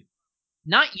sign.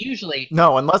 not usually.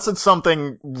 No, unless it's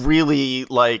something really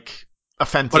like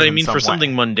offensive. But I mean, in some for way.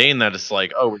 something mundane that it's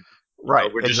like, oh,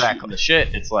 we're just exactly shooting the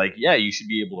shit. It's like, yeah, you should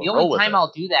be able to The roll only with time it.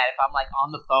 I'll do that if I'm like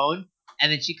on the phone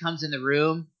and then she comes in the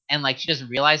room and like she doesn't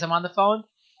realize I'm on the phone,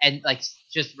 and like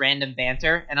just random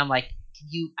banter, and I'm like, can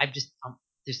you?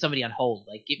 There's somebody on hold.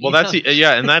 Like, give me Well, that's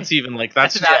and that's even like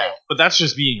that's about it. but that's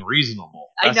just being reasonable.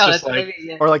 I That's know just that's what I like mean.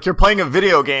 Yeah. Or like you're playing a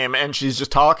video game and she's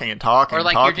just talking and talking Or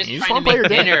like and you're talking. just You trying to wanna play make your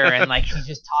game. dinner, and like she's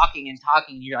just talking and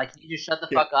talking. And you're like, can you just shut the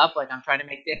fuck up? Like I'm trying to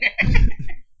make dinner.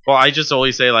 well, I just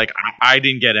always say like I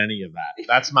didn't get any of that.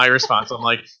 That's my response. I'm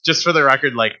like, just for the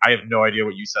record, like I have no idea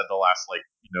what you said the last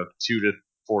 2 to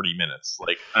 40 minutes.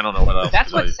 Like I don't know what else.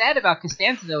 That's what's sad about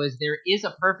Costanza, though, is there is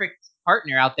a perfect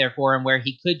partner out there for him where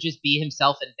he could just be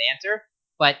himself and banter,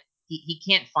 but he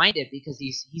can't find it because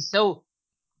he's so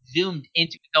zoomed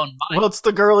into his own mind. Well, it's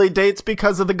the girl he dates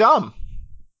because of the gum.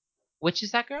 Which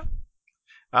is that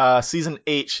girl? Season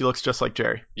 8, she looks just like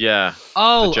Jerry. Yeah.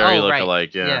 Oh, the Jerry right.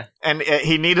 lookalike. Yeah. And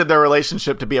he needed their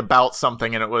relationship to be about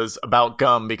something, and it was about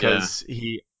gum because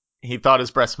he thought his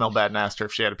breath smelled bad and asked her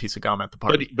if she had a piece of gum at the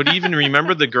party. But even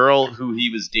remember the girl who he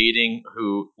was dating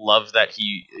who loved that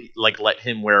he like let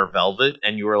him wear velvet,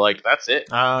 and you were like, that's it.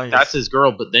 Yes. That's his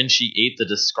girl. But then she ate the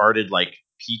discarded like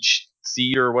peach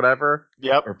seed or whatever.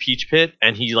 Yep. Or peach pit,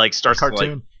 and he like starts to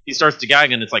Cartoon. he starts to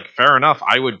gag, and it's like fair enough,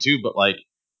 I would too, but like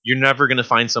you're never gonna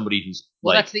find somebody who's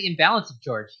Well, like that's the imbalance of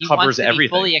George. He covers wants to everything. be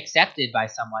fully accepted by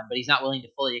someone, but he's not willing to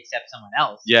fully accept someone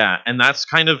else. yeah, and that's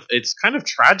kind of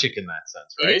tragic in that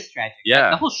sense, right? It is tragic.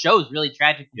 Yeah. The whole show is really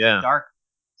tragic. It's Yeah. a dark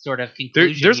sort of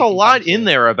conclusion. There's you a can lot come to. in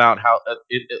there about how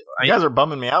You guys are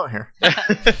bumming me out here.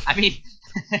 I mean,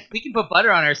 we can put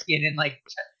butter on our skin and like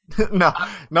no,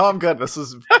 I'm good. This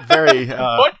is very.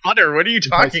 what butter? What are you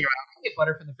talking about? get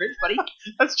butter from the fridge, buddy.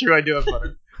 That's true. I do have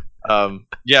butter.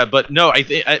 Yeah, but no, I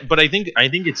think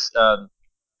it's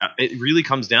it really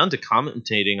comes down to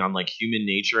commentating on like human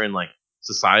nature and like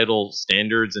societal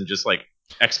standards and just like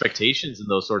expectations and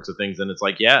those sorts of things. And it's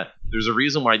like, yeah, there's a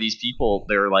reason why these people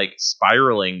they're like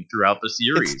spiraling throughout the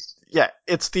series.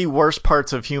 It's the worst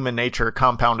parts of human nature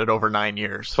compounded over 9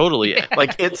 years. Totally.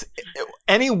 Like it's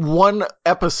any one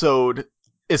episode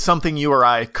is something you or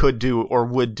I could do or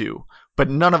would do, but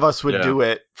none of us would do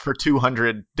it for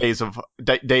 200 days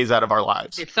out of our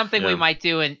lives. It's something we might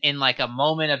do in like a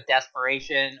moment of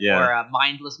desperation Yeah. or a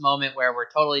mindless moment where we're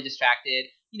totally distracted,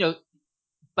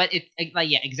 but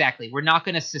exactly. We're not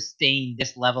going to sustain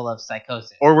this level of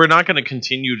psychosis. Or we're not going to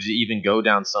continue to even go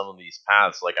down some of these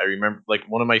paths. Like I remember, like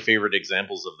one of my favorite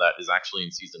examples of that is actually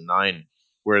in season 9,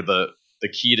 where the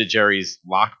key to Jerry's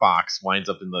lockbox winds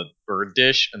up in the bird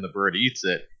dish, and the bird eats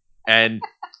it. And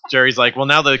Jerry's like, "Well,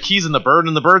 now the key's in the bird,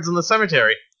 and the bird's in the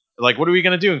cemetery. Like, what are we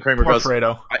going to do?" And Kramer Poor goes,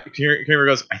 Fredo. Kramer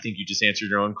goes, "I think you just answered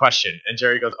your own question." And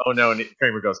Jerry goes, "Oh no!" And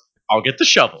Kramer goes, "I'll get the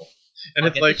shovel." And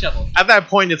it's like, at that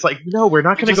point, it's like, no, we're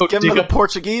not going to go give him the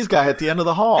Portuguese guy at the end of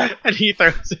the hall. And he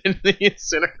throws in the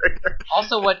incinerator.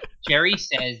 Also, what Jerry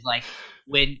says, like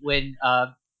when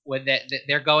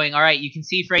they're going, all right, you can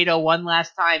see Fredo one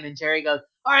last time, and Jerry goes,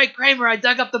 all right, Kramer, I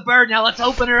dug up the bird. Now let's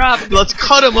open her up. Let's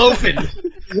cut him open.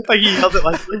 Like he yells it,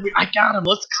 like, I got him.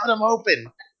 Let's cut him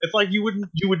open. It's like you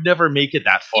would never make it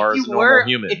that far as a normal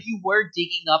human. If you were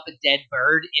digging up a dead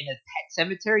bird in a pet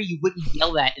cemetery, you wouldn't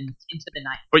yell that into the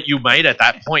night. But you might at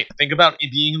that point. Think about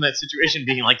being in that situation,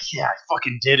 being like, yeah, I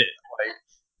fucking did it.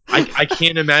 Like, I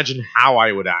can't imagine how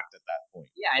I would act at that point.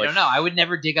 Yeah, I don't know. I would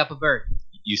never dig up a bird.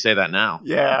 You say that now.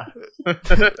 Yeah.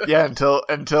 Yeah,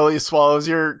 until he swallows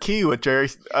your key with Jerry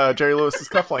Lewis's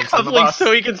cufflinks on the bus.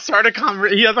 So he can start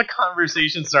he has a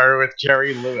conversation starter with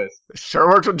Jerry Lewis. Sure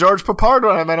worked with George Papard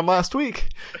when I met him last week.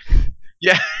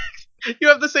 Yeah. You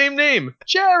have the same name.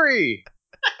 Jerry.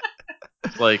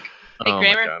 It's like, hey, oh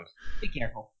Kramer, my God. be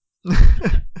careful.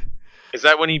 Is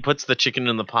that when he puts the chicken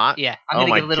in the pot? Yeah, I'm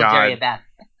going to give little Jerry a bath.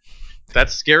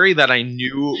 That's scary that I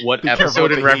knew what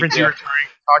episode and reference you were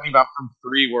talking about from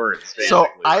 3 words. Basically. So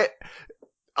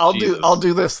I'll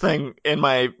do this thing in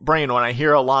my brain when I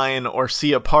hear a line or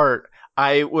see a part.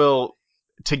 I will,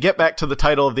 to get back to the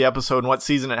title of the episode and what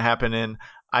season it happened in,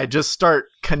 I just start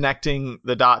connecting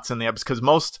the dots in the episode,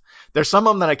 because there's some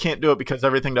of them that I can't do it because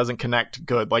everything doesn't connect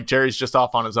good. Like Jerry's just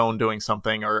off on his own doing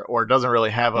something or doesn't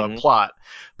really have a plot.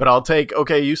 But I'll take,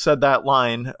 okay, you said that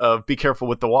line of be careful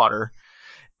with the water.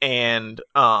 And then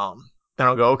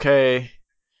I'll go, okay,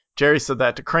 Jerry said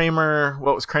that to Kramer.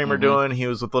 What was Kramer doing? He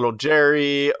was with little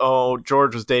Jerry. Oh,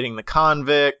 George was dating the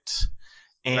convict.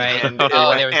 And, and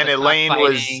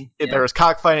Elaine there was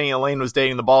cockfighting. Elaine was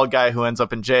dating the bald guy who ends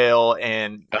up in jail,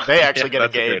 and they actually get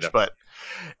engaged.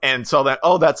 And so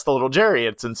that's the little Jerry.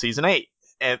 It's in season 8.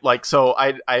 And like, so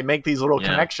I make these little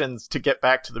connections to get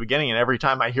back to the beginning. And every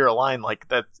time I hear a line like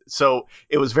that, so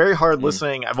it was very hard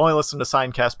listening. I've only listened to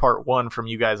Signcast part 1 from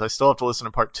you guys. I still have to listen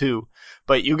to part 2,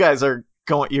 but you guys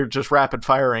you're just rapid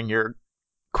firing your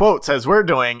quotes as we're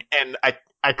doing. And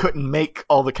I couldn't make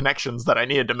all the connections that I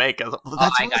needed to make. That's I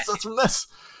from got this. That's from this.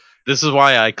 This is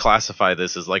why I classify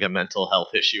this as like a mental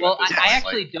health issue. Well, at this I point.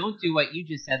 actually don't do what you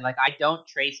just said. Like, I don't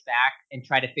trace back and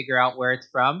try to figure out where it's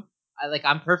from.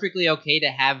 I'm perfectly okay to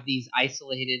have these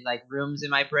isolated like rooms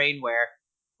in my brain where,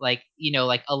 like,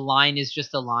 like a line is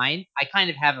just a line. I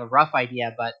kind of have a rough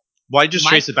idea, but why just my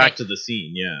trace it back fa- to the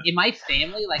scene? Yeah. in my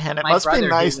family, like Man, it my must be brother, who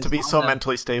nice was to be on so the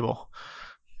mentally stable.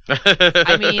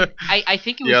 I mean, I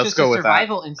think it was Yeah, let's just a go with that.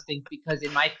 survival instinct because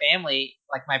in my family,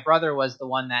 like my brother was the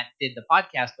one that did the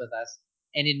podcast with us,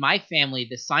 and in my family,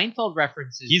 the Seinfeld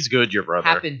references He's good, your brother.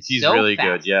 happen He's so really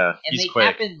fast, good. Yeah, and he's they quick.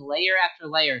 happen layer after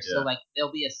layer. So Yeah. like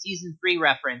there'll be a season 3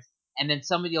 reference, and then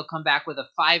somebody will come back with a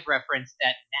 5 reference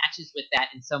that matches with that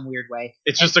in some weird way.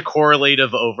 It's just a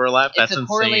correlative overlap. That's It's a insane.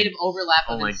 correlative overlap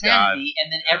Oh of my insanity, God.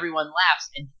 and then Yeah. everyone laughs.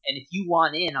 And if you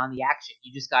want in on the action,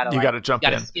 you just gotta jump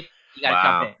in. skip. You gotta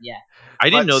Wow. jump in. Yeah. I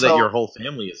didn't But know that so- your whole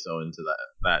family is so into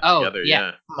that Oh, together. yeah.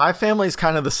 Yeah. My family's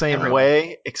kind of the same Everyone.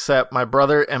 way, except my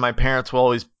brother and my parents will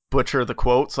always butcher the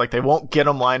quotes. Like they won't get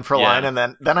them line for Yeah. line, and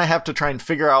then I have to try and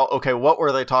figure out, okay, what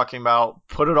were they talking about?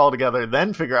 Put it all together,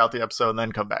 then figure out the episode, and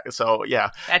then come back. So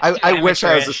yeah, That's I wish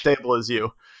I was as amateurish. stable as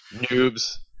you.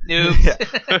 Noobs.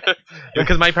 Noobs.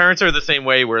 Because my parents are the same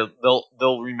way, where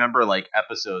they'll remember like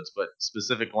episodes, but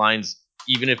specific lines,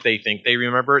 even if they think they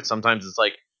remember it, sometimes it's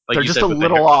like They're you just said, a with the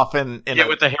little haircut. off in Yeah,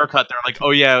 with the haircut, they're like,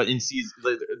 oh yeah, in season.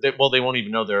 They won't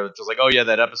even know. They're just like, oh yeah,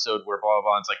 that episode where blah blah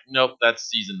blah. It's like, nope, that's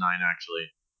season 9 actually.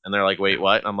 And they're like, wait,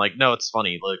 what? And I'm like, no, it's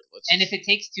funny. Look, let's. And if it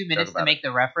takes 2 minutes to about make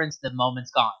the reference, the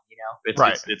moment's gone.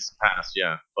 it's past,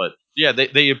 yeah. But yeah,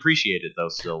 they appreciate it though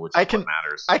still, which is what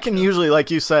matters. I can usually,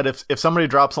 like you said, if somebody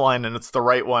drops a line and it's the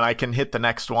right one, I can hit the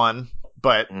next one.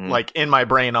 But like in my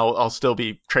brain, I'll still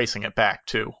be tracing it back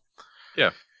too.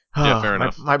 Yeah. Yeah, fair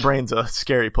enough. My brain's a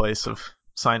scary place of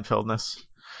Seinfeldness.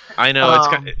 I know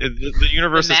the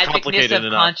universe the is complicated of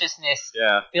enough. Consciousness,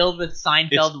 filled with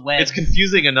Seinfeld webs. It's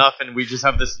confusing enough, and we just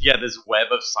have this web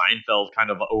of Seinfeld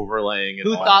kind of overlaying.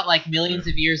 Who thought like millions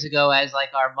of years ago, as like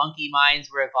our monkey minds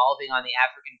were evolving on the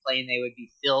African plane, they would be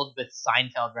filled with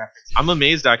Seinfeld references? I'm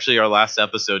amazed actually our last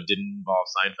episode didn't involve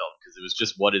Seinfeld because it was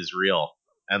just what is real.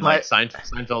 And like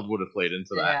Seinfeld would have played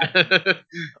into that.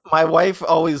 My wife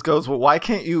always goes, well, why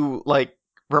can't you like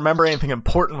remember anything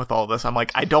important with all this? I'm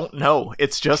like, I don't know.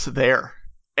 It's just there.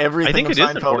 Everything in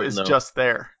Seinfeld is just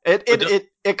there.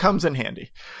 It comes in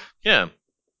handy. Yeah.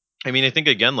 I mean, I think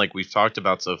again, like we've talked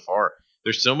about so far,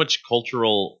 there's so much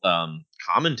cultural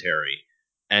commentary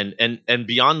and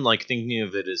beyond like thinking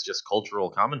of it as just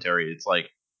cultural commentary, it's like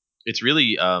it's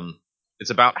really it's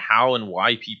about how and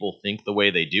why people think the way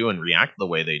they do and react the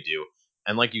way they do.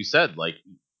 And like you said, like,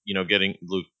 getting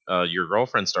Luke, your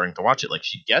girlfriend starting to watch it, like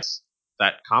she gets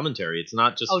that commentary. It's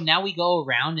not just now we go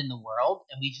around in the world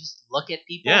and we just look at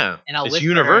people. Yeah, and I'll it's whisper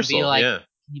universal. And be like, yeah,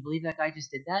 can you believe that guy just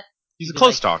did that? he's a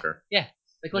close talker. Yeah,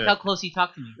 like look how close he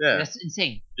talked to me. Yeah, that's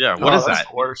insane. Yeah, what is that?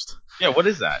 The worst. Yeah, what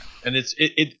is that? And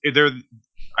there.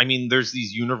 I mean, there's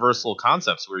these universal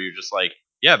concepts where you're just like,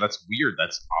 yeah, that's weird.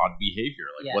 That's odd behavior.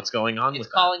 Like, what's going on with that?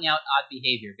 It's calling out odd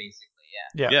behavior, basically.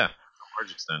 Yeah. To a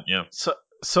large extent, yeah.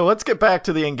 So let's get back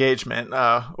to the engagement.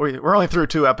 We're only through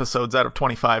 2 episodes out of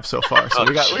 25 so far, so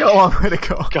we got a long way to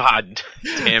go. God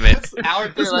damn it!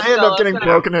 This may end up getting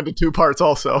broken into 2 parts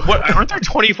also. What? Aren't there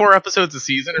 24 episodes a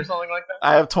season or something like that?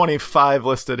 I have 25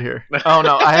 listed here. Oh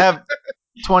no, I have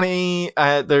 20.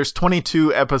 There's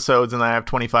 22 episodes, and I have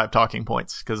 25 talking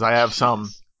points because I have some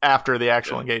after the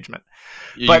actual engagement.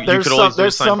 But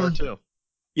there's some.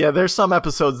 Yeah, there's some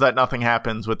episodes that nothing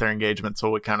happens with their engagement, so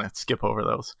we kind of skip over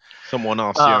those. Some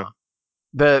one-offs, yeah.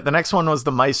 The next one was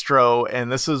the Maestro, and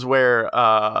this is where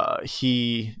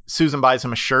Susan buys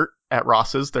him a shirt at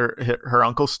Ross's, her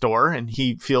uncle's store, and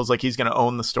he feels like he's going to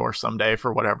own the store someday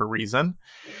for whatever reason.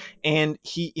 And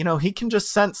he can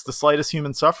just sense the slightest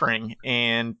human suffering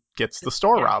and gets the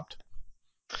store robbed.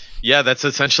 Yeah, that's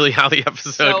essentially how the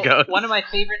episode goes. One of my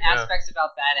favorite aspects about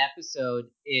that episode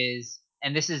is,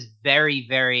 and this is very,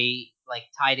 very like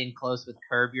tied in close with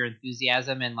Curb Your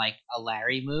Enthusiasm and like a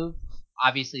Larry move.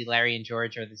 Obviously, Larry and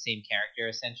George are the same character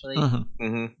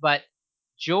essentially, but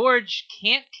George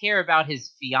can't care about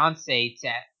his fiance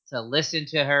to listen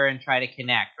to her and try to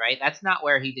connect. Right? That's not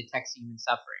where he detects human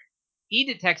suffering.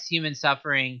 He detects human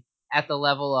suffering at the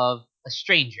level of a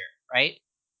stranger. Right?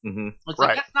 It's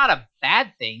like that's not a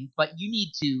bad thing, but you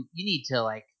need to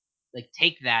like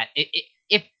take that.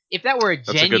 If that were a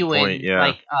genuine,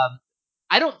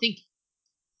 I don't think.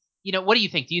 What do you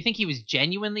think? Do you think he was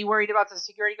genuinely worried about the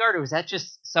security guard, or was that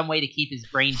just some way to keep his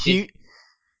brain busy?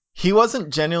 He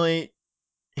wasn't genuinely.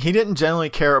 He didn't genuinely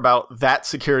care about that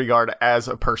security guard as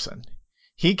a person.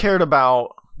 He cared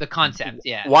about The concept,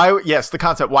 yeah. Yes, the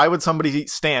concept. Why would somebody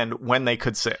stand when they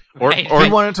could sit? Right, He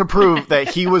wanted to prove that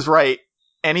he was right.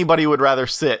 Anybody would rather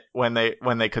sit when they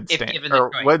could If stand. given the Or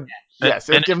choice, would yes,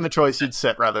 And- if given the choice, you'd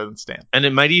sit rather than stand. And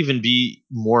it might even be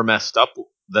more messed up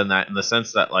than that in the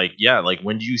sense that, like, yeah, like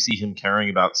when do you see him caring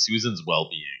about Susan's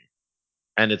well-being?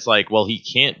 And it's like, well, he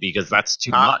can't because that's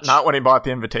too much. Not when he bought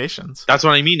the invitations. That's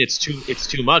what I mean. It's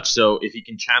too much. So if he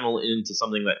can channel it into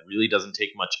something that really doesn't take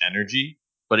much energy,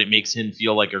 but it makes him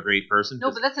feel like a great person. No,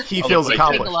 but that's a He thing. feels It did take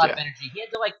accomplished, a lot of yeah. energy. He had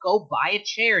to like go buy a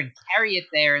chair and carry it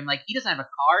there, and like he doesn't have a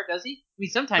car, does he? I mean,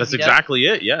 sometimes That's he does. exactly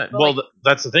it. Yeah. But, Well, like-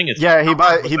 that's the thing. It's Yeah, he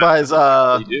buys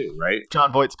they do, right?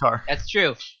 John Voight's car. That's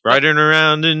true. Riding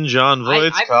around in John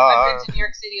Voight's I've car. been to New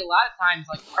York City a lot of times.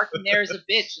 Like parking there is a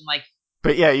bitch, and like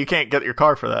But yeah, you can't get your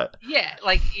car for that. yeah,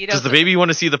 like you know. Does the baby want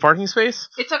to see the parking space?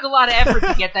 It took a lot of effort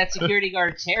to get that security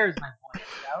guard chair. Is my point.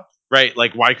 You know? Right.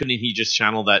 Like, why couldn't he just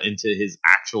channel that into his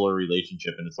actual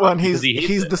relationship? And it's Well, like, and because he hates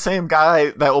he's it. the same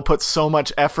guy that will put so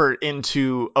much effort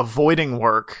into avoiding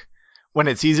work when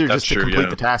it's easier That's just to true, complete yeah.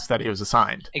 the task that he was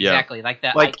assigned. Exactly, like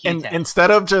that Like, IQ test.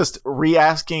 instead of just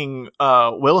re-asking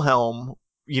Wilhelm,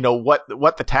 you know, what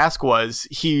the task was,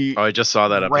 he Oh, I just saw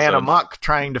that episode. ran amok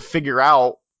trying to figure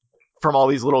out from all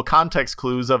these little context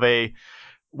clues of a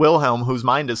Wilhelm whose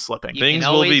mind is slipping. You Things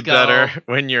can will be always go better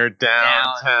when you're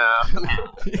downtown.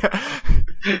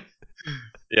 Yeah.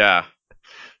 Yeah.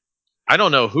 I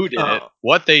don't know who did it, Oh.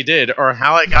 what they did, or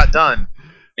how it got done.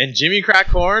 And Jimmy Crack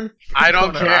Corn, I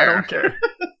don't care. I don't care.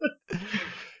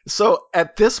 So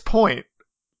at this point,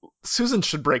 Susan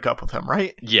should break up with him,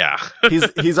 right? Yeah.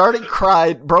 He's already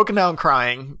broken down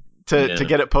crying Yeah. to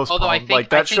get it postponed. Although I think- like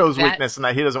I that think shows that- weakness and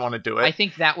that he doesn't want to do it. I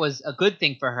think that was a good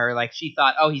thing for her. Like she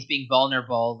thought, oh, he's being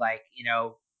vulnerable. Like you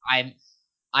know,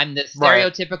 I'm the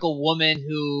stereotypical woman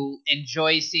who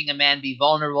enjoys seeing a man be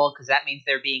vulnerable because that means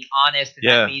they're being honest, and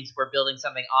Yeah. that means we're building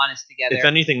something honest together. If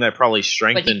anything, that probably But he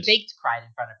strengthened. faked cried in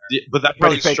front of her. But that But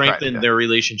probably he fake cried, strengthened yeah. their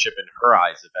relationship in her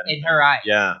eyes, if anything. In her eyes.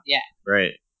 Yeah. Yeah.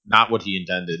 Right. Not what he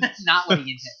intended. Not what he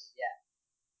intended.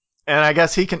 Yeah. And I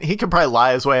guess he can probably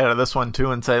lie his way out of this one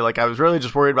too and say like I was really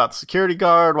just worried about the security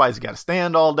guard. Why has he got to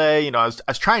stand all day? You know, I was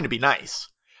trying to be nice.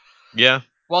 Yeah.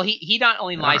 Well, he not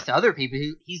only lies to other people,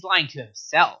 he's lying to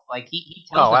himself. Like he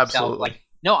tells Oh, himself, absolutely. like,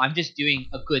 no, I'm just doing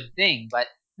a good thing, but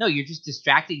no, you're just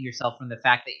distracting yourself from the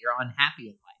fact that you're unhappy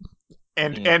in life.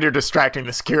 And you're distracting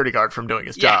the security guard from doing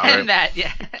his Yeah, job. and that,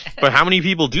 yeah. But how many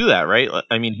people do that, right?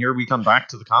 I mean, here we come back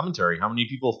to the commentary. How many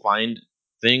people find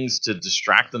things to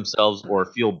distract themselves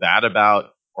or feel bad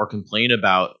about or complain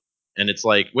about? And it's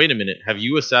like, wait a minute, have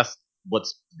you assessed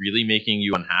what's really making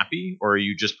you unhappy? Or are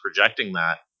you just projecting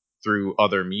that through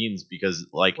other means? Because,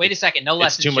 like, Wait a second, no it's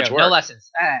lessons. too much Joe, work. No lessons.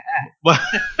 Well,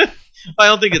 I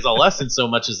don't think it's a lesson so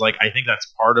much as like I think that's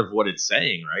part of what it's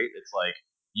saying, right? It's like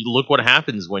you look what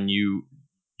happens when you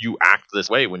act this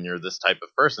way when you're this type of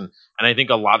person, and I think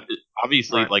a lot,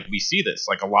 obviously, Right. like we see this,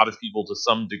 like a lot of people to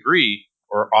some degree,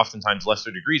 or oftentimes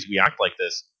lesser degrees, we act like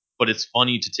this. But it's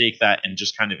funny to take that and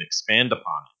just kind of expand upon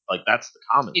it. Like that's the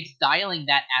comedy. It's dialing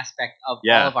that aspect of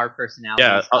Yeah. all of our personalities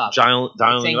Yeah, up. dialing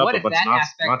saying, it up what a if bunch that of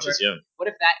aspect notches. Yeah, What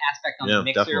if that aspect on Yeah, the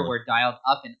mixer definitely. were dialed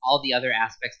up and all the other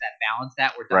aspects that balance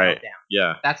that were dialed Right. down?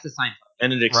 yeah, That's the Seinfeld.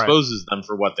 and it exposes them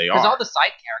for what they Because are. all the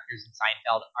side characters in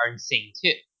Seinfeld are insane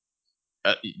too.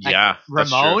 Like, Yeah,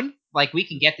 that's true. Ramon, like we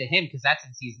can get to him because that's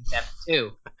in season 7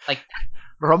 too. Like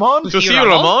Ramon, So See see you,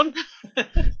 Ramon?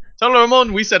 Ramon. Tell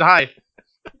Ramon we said hi.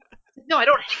 no, I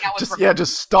don't hang out with Ramon.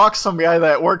 just stalk some guy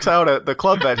that works out at the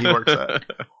club that he works at.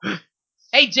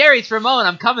 Hey Jerry, it's Ramon.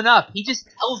 I'm coming up. He just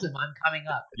tells him I'm coming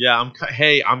up. Yeah, I'm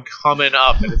coming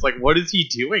up, and it's like, what is he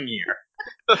doing here?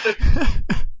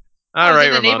 I All was right,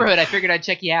 in the Ramon. neighborhood. I figured I'd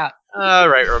check you out. All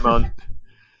right, Ramon.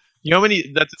 You know how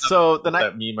many? That's So the night.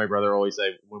 that me and my brother always say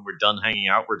when we're done hanging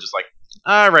out. We're just like,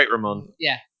 all right, Ramon.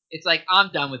 It's like I'm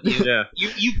done with you. Yeah.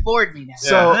 You bored me now.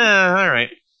 So- all right.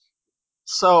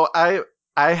 So I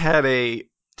had a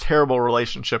terrible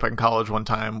relationship in college one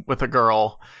time with a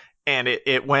girl, and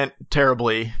it went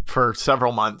terribly for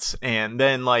several months, and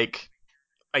then like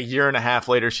a year and a half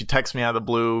later, she texts me out of the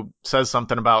blue, says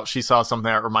something about she saw something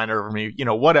that reminded her of me, you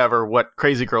know, what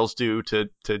crazy girls do to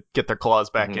get their claws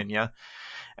back Mhm. in you. And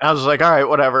I was like, all right,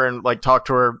 whatever, and like talked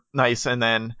to her nice, and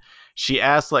then she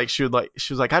asked like she was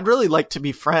like, I'd really like to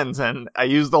be friends, and I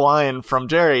used the line from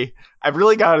Jerry, I've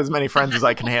really got as many friends as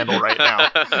I can handle right now.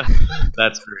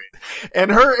 That's great. And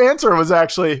her answer was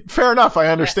actually, fair enough, I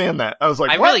understand that. I was like,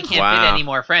 I what? really can't Wow. fit any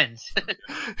more friends.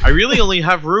 I really only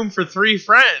have room for 3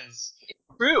 friends.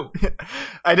 True.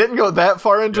 I didn't go that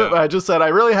far into Yeah. it, but I just said I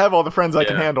really have all the friends I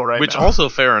can Yeah. handle right Which now. also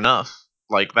fair enough.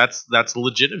 Like that's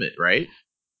legitimate, right?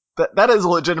 That is a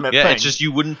legitimate Yeah, thing. it's just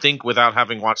you wouldn't think without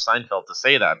having watched Seinfeld to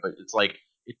say that, but it's like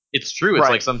it's true. It's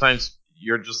Right. like sometimes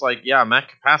you're just like, yeah, I'm at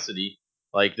capacity.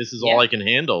 Like this is all I can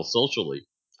handle socially.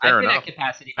 Fair I've been enough. at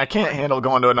capacity. I can't handle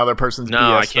going to another person's No,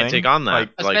 BS I can't thing. take on that. Like,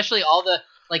 Especially all the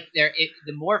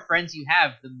the more friends you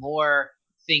have, the more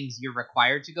things you're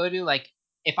required to go to. Like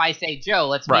if I say, Joe,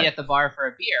 let's meet Right. at the bar for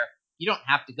a beer, you don't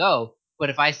have to go. But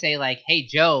if I say like, hey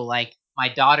Joe, like my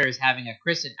daughter is having a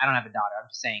christening, I don't have a daughter. I'm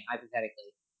just saying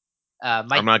hypothetically.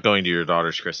 I'm not going to your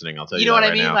daughter's christening. I'll tell you. You know what that I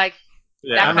right mean? now. Like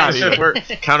yeah, that I'm kind not of either.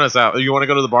 shit. Count us out. You want to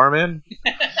go to the bar, man?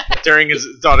 During his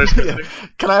daughter's christening?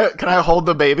 Can I hold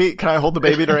the baby? Can I hold the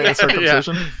baby during the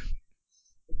circumcision?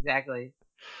 Exactly.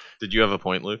 Did you have a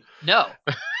point, Luke? No.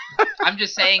 I'm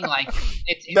just saying, like,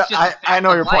 it's No, just a fact I know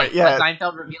of your life. point. Yeah. Like,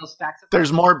 Seinfeld reveals facts of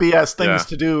There's life. more BS things Yeah.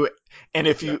 to do, and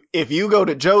if you go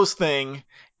to Joe's thing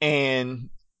and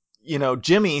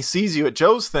Jimmy sees you at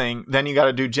Joe's thing, then you got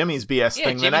to do Jimmy's BS thing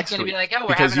Jimmy's the next gonna week be like, oh, we're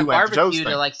because having you a went to Joe's barbecue to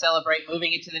thing. like celebrate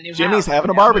moving into the new Jimmy's house.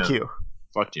 having a barbecue.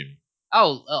 Fuck Jimmy.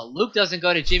 Oh, Luke doesn't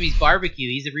go to Jimmy's barbecue.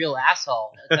 He's a real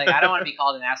asshole. It's like, I don't want to be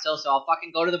called an asshole, so I'll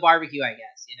fucking go to the barbecue, I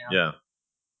guess, Yeah.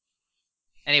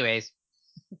 Anyways.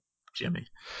 Jimmy.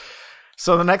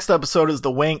 So the next episode is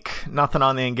the wink. Nothing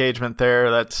on the engagement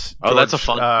there. That's George, that's a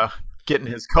fun. Getting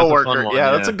his That's a coworker. fun one,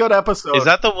 That's a good episode. Is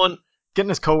that the one? Getting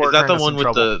his coworker. Is that the into one some with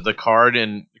trouble. the card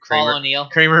and Paul O'Neill?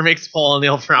 Kramer makes Paul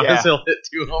O'Neill promise he'll hit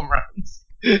 2 home runs.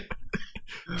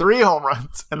 3 home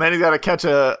runs, and then he's got to catch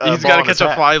He's got to catch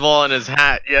a fly ball in his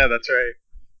hat. Yeah, that's right.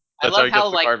 I That's how love he gets how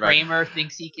the like card back. Kramer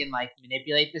thinks he can like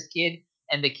manipulate this kid,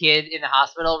 and the kid in the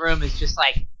hospital room is just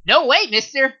like, "No way,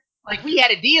 Mister! Like we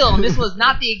had a deal, and this was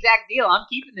not the exact deal. I'm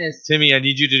keeping this." Timmy, I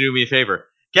need you to do me a favor.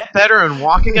 Get better and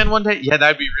walk again one day. Yeah,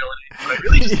 that'd be really nice. But I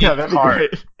really just need a that'd be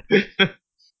card. great.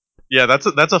 Yeah, that's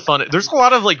a fun. There's a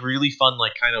lot of like really fun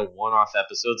like kind of one-off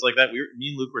episodes like that. Me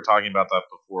and Luke were talking about that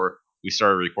before we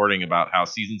started recording about how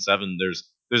season 7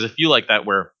 there's a few like that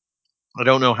where I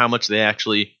don't know how much they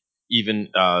actually even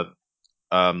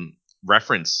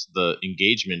reference the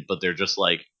engagement, but they're just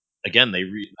like again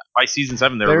by season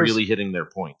 7 they're really hitting their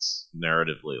points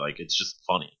narratively. Like it's just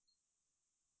funny.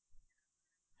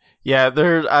 Yeah,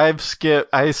 I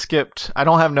skipped. I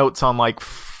don't have notes on like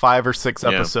 5 or 6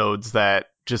 episodes that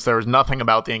just there was nothing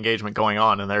about the engagement going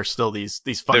on, and there's still these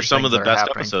fun. There's some of the best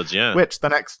happening. episodes, yeah. Which the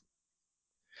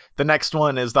next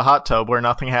one is the hot tub where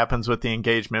nothing happens with the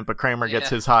engagement, but Kramer gets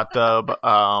his hot tub.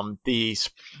 The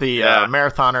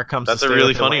marathoner comes. That's to a stay really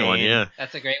with funny Elaine. one, yeah.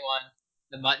 That's a great one.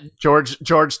 The mutton.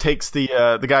 George takes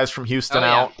the guys from Houston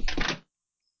out.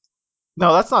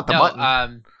 No, that's not the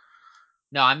mutton.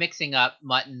 No, I'm mixing up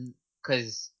mutton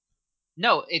because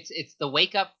no, it's the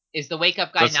wake up. Is the wake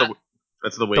up guy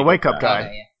that's the wake up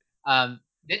guy.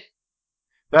 Okay,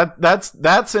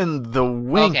 That's in the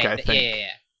wink. Okay, I think.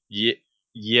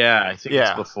 Yeah, I think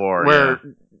it's before.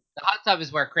 The hot tub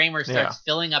is where Kramer starts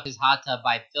filling up his hot tub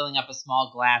by filling up a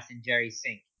small glass in Jerry's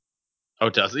sink. Oh,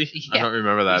 does he? Yeah. I don't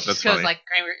remember that. That's funny. Like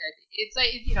Kramer, it's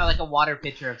like like a water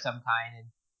pitcher of some kind, and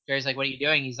Jerry's like, "What are you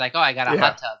doing?" He's like, "Oh, I got a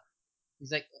hot tub."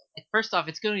 He's like, first off,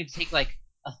 it's going to take like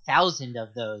 1,000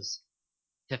 of those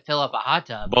to fill up a hot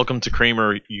tub. Welcome to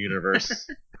Kramer universe.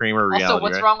 Kramer reality. Also,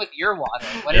 what's wrong with your water?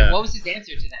 What was his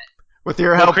answer to that? With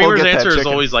your help, Kramer's we'll get answer that is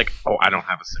chicken. always like, "Oh, I don't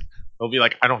have a sink." He'll be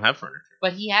like, "I don't have furniture."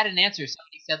 But he had an answer.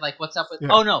 Somebody said like, "What's up with?"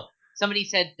 Oh no, somebody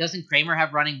said, "Doesn't Kramer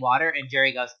have running water?" And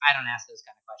Jerry goes, "I don't ask those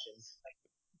kind of questions."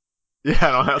 Yeah,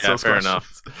 I don't ask those fair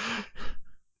questions. Enough.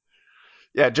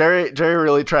 Yeah, Jerry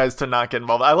really tries to not get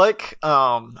involved. I like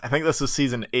I think this is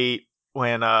season 8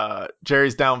 when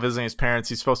Jerry's down visiting his parents.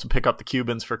 He's supposed to pick up the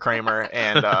Cubans for Kramer,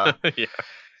 and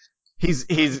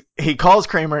he calls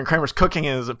Kramer, and Kramer's cooking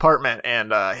in his apartment,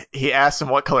 and he asks him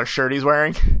what color shirt he's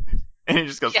wearing, and he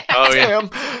just goes, "Oh yeah."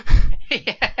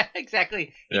 Yeah,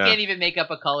 exactly. He can't even make up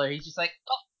a color. He's just like,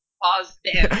 "Oh, pause,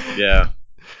 damn." Yeah.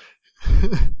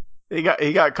 He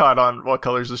got caught on what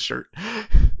color's his shirt.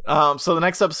 So the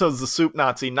next episode is the Soup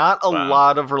Nazi. Not a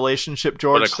lot of relationship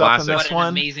George stuff in this one. What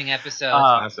an amazing episode.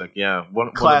 Classic, yeah. One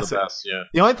of the best, yeah.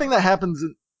 The only thing that happens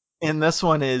in this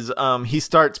one is he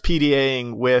starts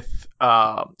PDAing with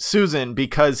Susan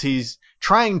because he's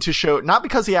trying to show, not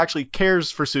because he actually cares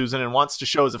for Susan and wants to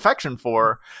show his affection for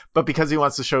her, but because he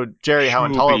wants to show Jerry how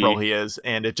intolerable he is,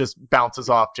 and it just bounces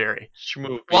off Jerry.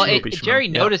 Jerry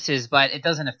notices, but it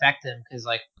doesn't affect him because,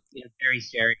 like, Jerry's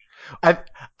Jerry.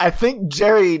 I think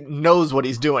Jerry knows what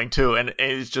he's doing too, and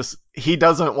it's just he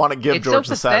doesn't want to give George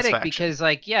the satisfaction. Because,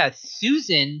 like,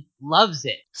 Susan loves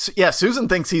it. Susan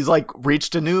thinks he's like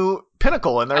reached a new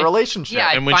pinnacle in their relationship. Yeah,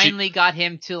 I finally got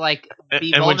him to like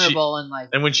be vulnerable and like.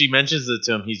 And when she mentions it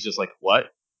to him, he's just like, "What?"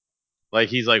 Like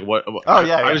he's like, what? Oh,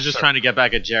 yeah, I was just sure. trying to get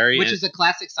back at Jerry, Which is a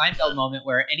classic Seinfeld moment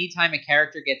where anytime a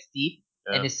character gets deep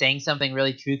and Yeah. is saying something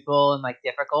really truthful and like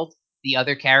difficult, the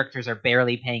other characters are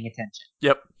barely paying attention.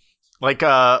 Yep.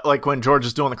 Like when George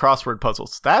is doing the crossword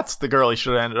puzzles. That's the girl he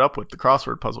should have ended up with, the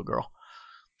crossword puzzle girl.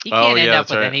 He can't end yeah, up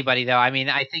that's with right. anybody though. I mean,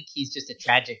 I think he's just a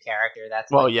tragic character.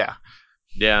 That's Well, like, yeah.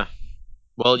 Yeah.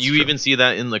 Well, It's you true. even see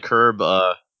that in the Curb.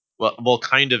 Well,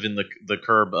 kind of in the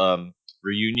Curb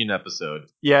reunion episode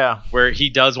Yeah. where he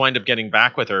does wind up getting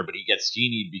back with her, but he gets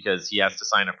genied because he has to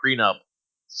sign a prenup.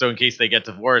 So in case they get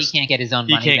he divorced, can't get his own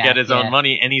he money can't back. get his own yeah.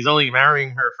 money, and he's only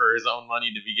marrying her for his own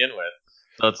money to begin with.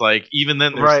 So it's like even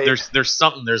then, Right. there's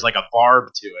something, there's like a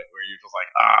barb to it where you're just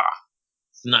like,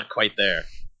 it's not quite there.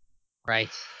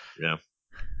 Right.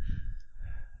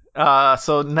 Yeah.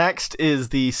 So next is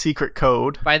the secret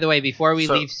code. By the way, before we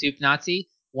So- leave Soup Nazi,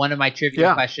 one of my trivia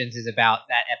Yeah. questions is about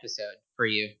that episode for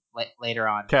you later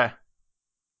on. Okay.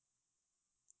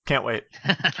 Can't wait.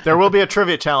 There will be a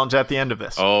trivia challenge at the end of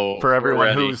this. Oh, for everyone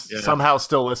already. who's Yeah. somehow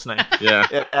still listening.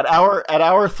 Yeah. At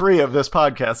hour 3 of this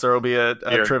podcast, there will be a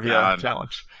Dear trivia God.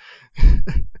 challenge.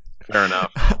 Fair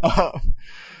enough.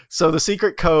 So the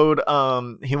secret code,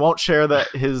 he won't share that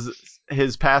his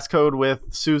passcode with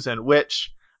Susan,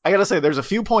 which I gotta say, there's a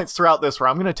few points throughout this where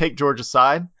I'm gonna take George's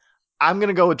side. I'm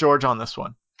gonna go with George on this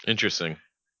one. Interesting.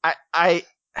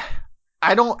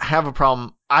 I don't have a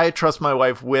problem. I trust my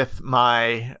wife with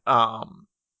my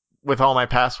with all my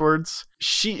passwords.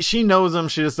 She knows them.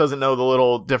 She just doesn't know the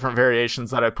little different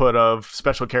variations that I put of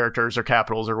special characters or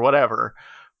capitals or whatever.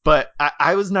 But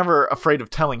I was never afraid of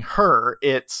telling her.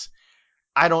 It's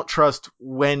I don't trust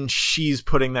when she's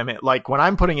putting them in. Like when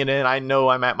I'm putting it in, I know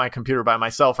I'm at my computer by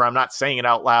myself, or I'm not saying it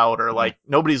out loud, or like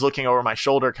nobody's looking over my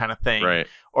shoulder kind of thing. Right.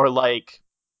 Or like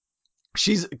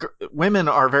women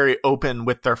are very open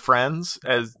with their friends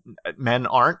as men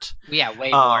aren't. Yeah,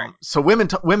 way more. So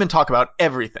women talk about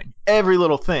everything, every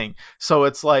little thing. So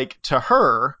it's like to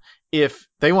her, if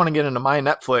they want to get into my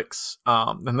Netflix,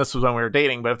 and this was when we were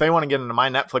dating, but if they want to get into my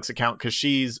Netflix account because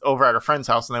she's over at her friend's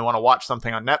house and they want to watch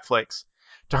something on Netflix,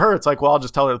 to her it's like, well, I'll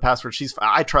just tell her the password.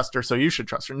 I trust her, so you should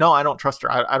trust her. No, I don't trust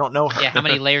her. I don't know her. Yeah, how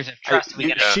many layers of trust are we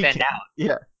gonna spend out?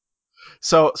 Yeah.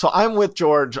 So I'm with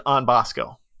George on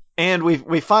Bosco. And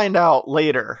we find out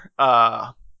later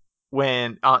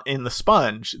when in the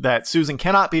Sponge that Susan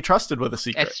cannot be trusted with a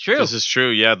secret. It's true. This is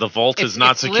true. Yeah, the vault is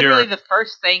not it's secure. Literally, the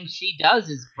first thing she does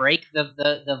is break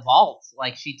the vault.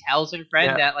 Like she tells her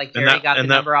friend that like Jerry got the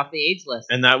number off the AIDS list,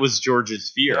 and that was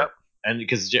George's fear. Yep. And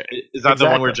because is that the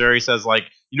one where Jerry says like,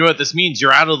 you know what this means?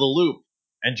 You're out of the loop.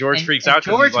 And George freaks out.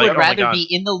 George he's like, would oh my rather God. be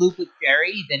in the loop with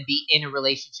Jerry than be in a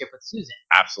relationship with Susan.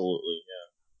 Absolutely.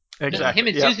 Yeah. Exactly. Him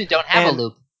and Susan don't have a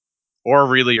loop. Or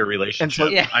really a relationship.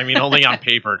 And I mean, only on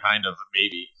paper, kind of,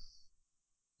 maybe.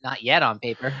 Not yet on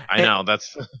paper. I know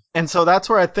that's. And so that's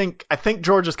where I think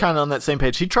George is kind of on that same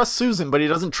page. He trusts Susan, but he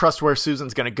doesn't trust where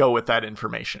Susan's going to go with that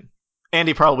information. And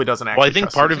he probably doesn't actually. Well, I think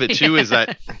trust part Susan. of it too is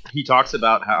that he talks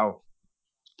about how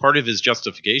part of his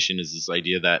justification is this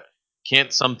idea that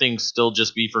can't something still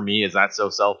just be for me? Is that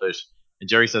so selfish? And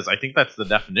Jerry says, I think that's the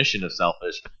definition of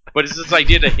selfish. But it's this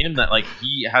idea to him that like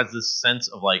he has this sense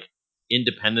of like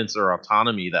independence or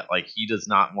autonomy that like he does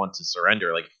not want to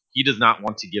surrender. Like he does not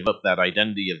want to give up that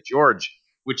identity of George,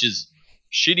 which is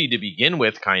shitty to begin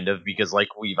with, kind of, because like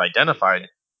we've identified,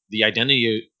 the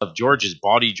identity of George is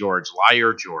bawdy George,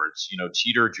 liar George,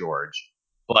 cheater George,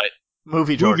 but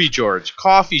movie George,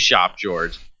 coffee shop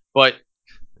George. But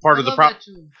part of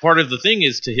the thing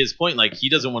is, to his point, like he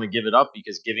doesn't want to give it up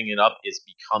because giving it up is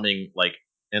becoming like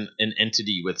an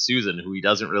entity with Susan who he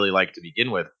doesn't really like to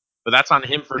begin with. But that's on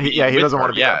him for being he doesn't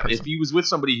want to be that person. If he was with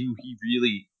somebody who he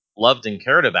really loved and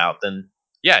cared about, then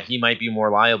yeah, he might be more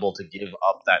liable to give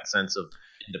up that sense of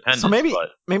independence. So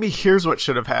maybe here's what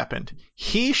should have happened.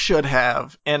 He should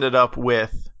have ended up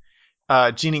with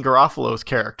Jeannie Garofalo's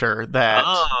character, that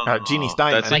Jeannie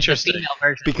Steinman. That's interesting. Like the female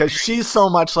version. Because she's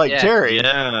so much like Jerry.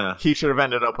 Yeah. He should have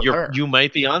ended up with her. You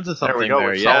might be onto something There we go.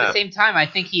 there. It's Yeah. At the same time, I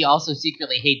think he also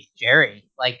secretly hates Jerry.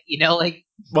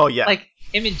 Well, yeah. Like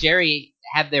him and Jerry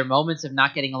have their moments of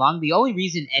not getting along. The only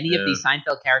reason any of these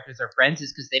Seinfeld characters are friends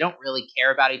is because they don't really care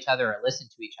about each other or listen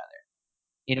to each other.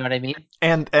 You know what I mean?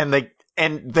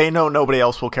 And they know nobody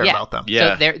else will care about them.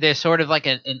 Yeah. So they're sort of like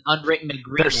an unwritten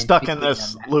agreement. They're stuck in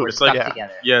this loop. It's like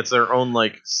together. Yeah, it's their own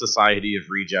like society of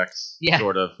rejects,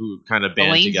 sort of, who kind of band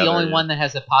Elaine's together. the only one that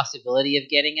has a possibility of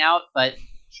getting out, but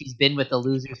she's been with the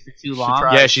losers for too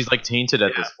long. Yeah, she's like tainted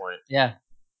at this point. Yeah.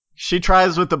 She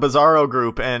tries with the Bizarro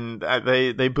group, and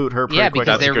they boot her pretty quick.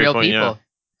 Because they're real people.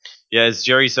 Yeah, as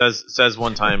Jerry says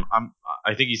one time,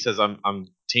 I think he says I'm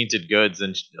tainted goods,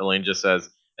 and Elaine just says,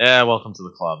 Yeah, welcome to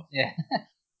the club. Yeah.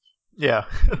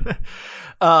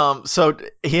 Yeah. So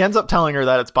he ends up telling her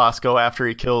that it's Bosco after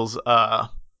he kills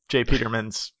Jay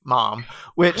Peterman's mom,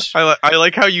 which I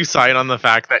like how you sign on the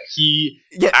fact that he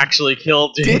actually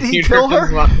killed Jay did he kill Peterman's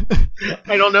her? mom.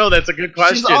 I don't know. That's a good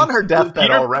question. She's on her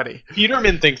deathbed already.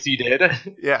 Peterman thinks he did.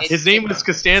 Yes. His name was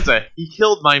Costanza. He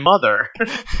killed my mother.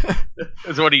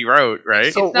 Is what he wrote,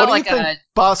 right? So It's not what do like you think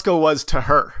Bosco was to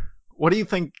her? What do you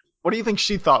think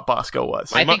she thought Bosco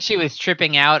was? I think she was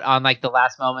tripping out on like the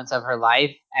last moments of her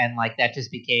life, and like that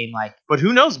just became like. But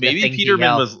who knows? the Maybe thing he Peterman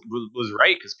yelled. was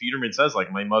right, because Peterman says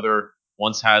like my mother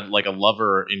once had like a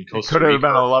lover in Costa Could Rica. have been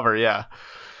a lover, yeah.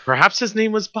 Perhaps his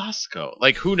name was Bosco.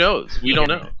 Like, who knows? We don't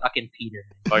know. Fucking Peterman.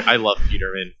 Like, I love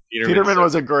Peterman. Peterman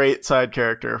was a great side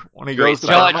character when he goes to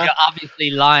George, Burma. you're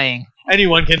obviously lying.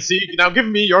 Anyone can see. Now give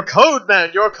me your code, man.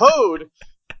 Your code.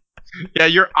 Yeah,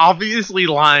 you're obviously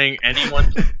lying.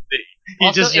 Anyone can see. He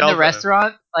Also just in the yelled at him.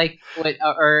 restaurant, like what,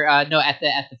 no, at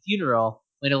the funeral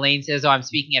when Elaine says, "Oh, I'm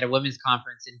speaking at a women's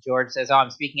conference," and George says, "Oh, I'm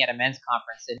speaking at a men's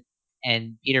conference,"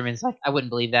 and Peterman's like, "I wouldn't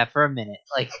believe that for a minute."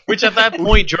 Like, Which at that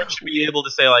point, George should be able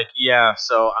to say like, "Yeah,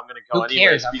 so I'm gonna go Who anyways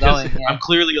cares? I'm because going, yeah. I'm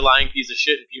clearly a lying piece of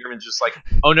shit." And Peterman's just like,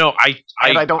 "Oh no, I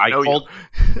don't know called,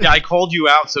 you. yeah, I called you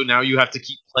out, so now you have to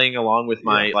keep playing along with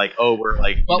my like, oh, we're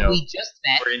like, you but know, we just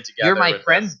met. we're in together. You're my with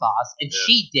friend's this." boss, and Yeah.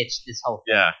 she ditched this whole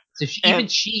thing. Yeah, So she doesn't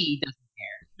care.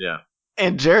 yeah.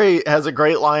 And Jerry has a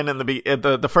great line in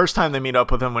the first time they meet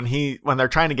up with him when they're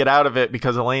trying to get out of it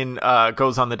because Elaine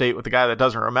goes on the date with the guy that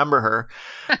doesn't remember her.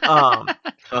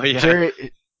 Oh yeah.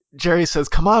 Jerry says,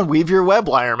 "Come on, weave your web,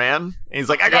 liar man." And he's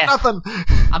like, "I got nothing."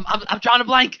 I'm drawing a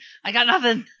blank. I got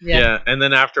nothing. Yeah, and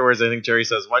then afterwards, I think Jerry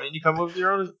says, "Why didn't you come up with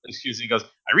your own excuse?" And he goes,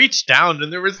 "I reached down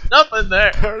and there was nothing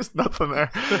there." There's nothing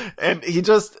there. And he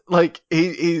just like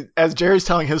he as Jerry's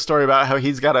telling his story about how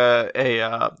he's got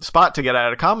a spot to get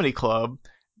at a comedy club.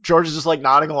 George is just like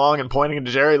nodding along and pointing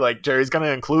to Jerry like Jerry's going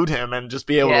to include him and just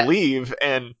be able to leave.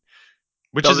 And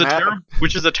which is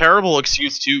a terrible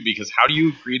excuse too, because how do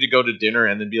you agree to go to dinner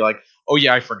and then be like, "Oh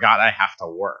yeah, I forgot I have to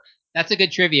work"? That's a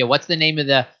good trivia. What's the name of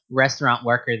the restaurant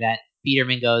worker that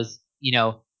Peterman goes, he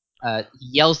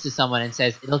yells to someone and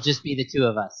says, "It'll just be the two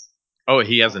of us." Oh,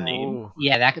 he has a name.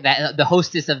 Yeah, that the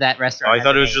hostess of that restaurant. Oh, I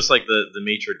thought it was name. just like the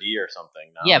maitre d or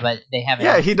something. No. Yeah, but they haven't.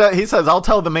 Yeah, he does. He says, "I'll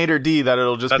tell the maitre d that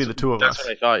it'll just be the two of us." That's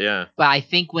what I thought. Yeah. But I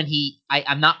think when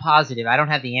I'm not positive. I don't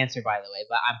have the answer, by the way,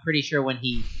 but I'm pretty sure when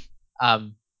he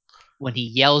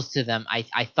yells to them,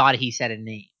 I thought he said a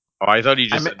name. Oh, I thought he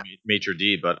just said maitre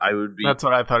d, but I would be. That's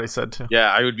what I thought he said too.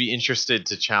 Yeah, I would be interested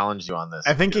to challenge you on this.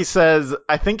 I think he says,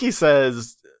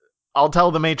 "I'll tell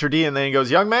the maitre d," and then he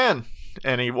goes, "Young man,"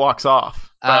 and he walks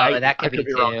off. But that could be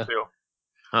wrong too.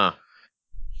 Huh.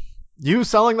 You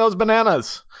selling those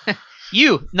bananas?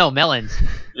 Melons.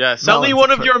 Yeah, sell me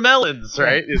one of your melons,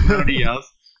 right? Is that what he yells?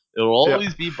 It'll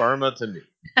always be Burma to me.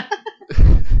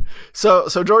 So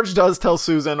George does tell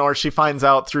Susan, or she finds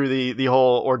out through the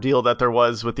whole ordeal that there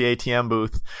was with the ATM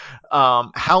booth.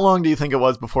 How long do you think it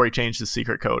was before he changed his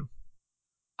secret code?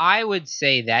 I would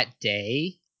say that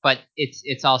day, but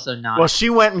it's also not. Well, she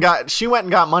went and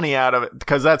got money out of it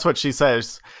because that's what she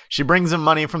says. She brings him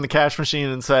money from the cash machine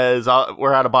and says,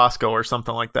 "We're out of Bosco" or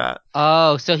something like that.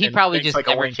 Oh, so he And probably makes just like a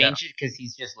never wink changed it because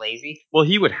he's just lazy. Well,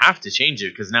 he would have to change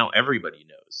it because now everybody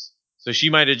knows. So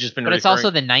she might have just been. But it's also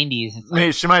the 90s. It's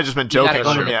like, She might have just been you joking. gotta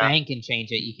go to the yeah. bank and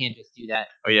change it. You can't just do that.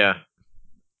 Oh yeah.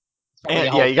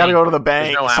 And, yeah, you got to go to the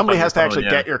bank. No Somebody has to phone, actually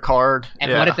get your card.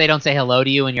 And what if they don't say hello to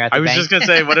you when you're at the bank? I was just gonna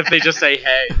say, what if they just say,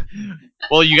 "Hey,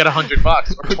 well, you got $100 or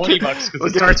 $20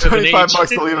 because it starts with an H." $25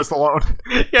 to leave us alone.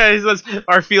 Yeah, he says,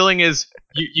 "Our feeling is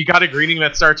you got a greeting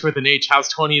that starts with an H.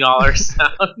 How's $20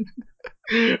 sound?"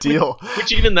 Deal.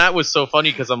 Which even that was so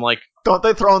funny because I'm like, don't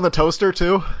they throw in the toaster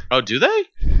too? Oh, do they?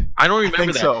 I don't remember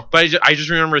think that. so. But I just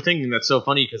remember thinking that's so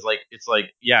funny because it's like,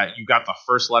 yeah, you got the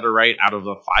first letter right out of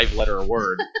a 5-letter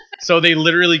word. So they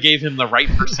literally gave him the right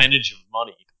percentage of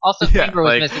money. Also, Kramer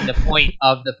was missing the point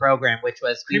of the program, which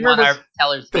was we want our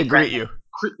tellers to they be greet friendly.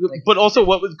 you. But also,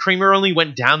 what was Kramer only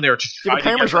went down there to try to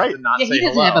Kramer's get them right. to not Yeah, say he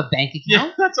doesn't hello. have a bank account.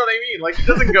 Yeah, that's what I mean. Like, he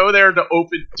doesn't go there to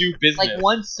do business. Like,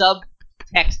 one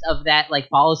subtext of that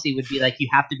policy would be like, you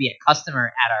have to be a customer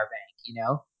at our bank,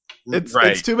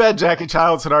 It's too bad Jackie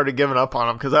Childs had already given up on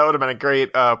him because that would have been a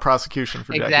great prosecution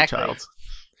for Jackie Childs.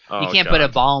 You can't put a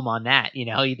bomb on that,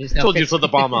 You just told you to put the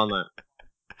bomb on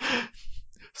that.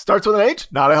 Starts with an H,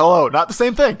 not a hello, not the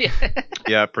same thing.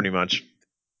 Yeah, pretty much.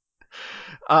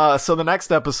 So the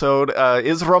next episode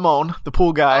is Ramon, the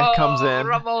pool guy, comes in.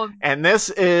 Ramon. And this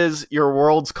is your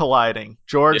worlds colliding.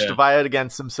 George, divided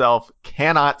against himself,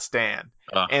 cannot stand.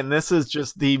 And this is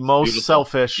just the most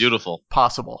selfish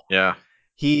possible. Yeah.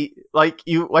 like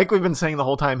we've been saying the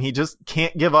whole time, he just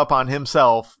can't give up on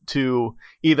himself to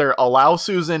either allow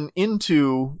Susan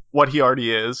into what he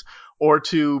already is or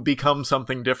to become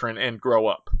something different and grow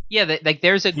up. Yeah, like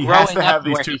there's a He growing has to up have to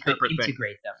these where two he could separate things.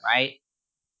 integrate them, right?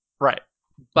 Right.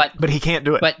 But he can't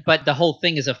do it. But the whole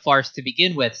thing is a farce to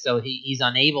begin with, so he's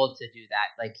unable to do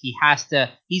that. Like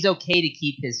he's okay to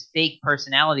keep his fake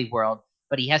personality world,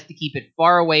 but he has to keep it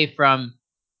far away from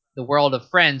the world of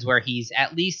friends where he's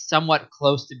at least somewhat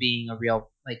close to being a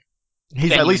real, like,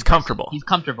 he's at least person. comfortable. He's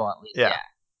comfortable at least. Yeah.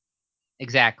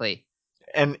 Exactly.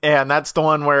 And that's the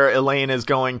one where Elaine is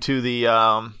going to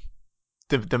the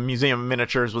Museum of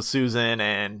Miniatures with Susan,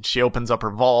 and she opens up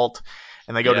her vault,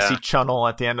 and they go to see Chunnel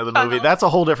at the end of the movie. That's a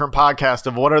whole different podcast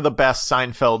of what are the best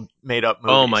Seinfeld made-up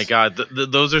movies. Oh my god,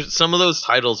 those are some of those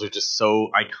titles are just so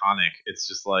iconic. It's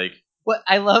just like, what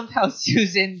I love how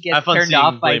Susan gets turned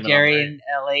off by Jerry and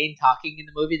Elaine talking in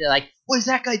the movie. They're like, "What is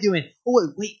that guy doing? Oh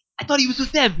wait, I thought he was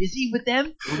with them. Is he with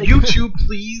them? Like, YouTube,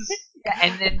 please." Yeah,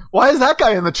 and then why is that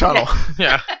guy in the Chunnel?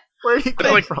 Yeah. Where he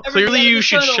came from? Clearly, you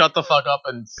should shut the fuck up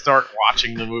and start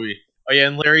watching the movie. Oh yeah,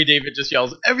 and Larry David just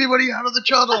yells, "Everybody out of the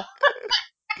Chunnel!"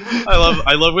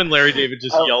 I love when Larry David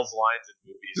just yells lines in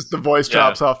movies. Just the voice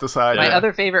drops off the side. My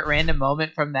other favorite random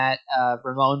moment from that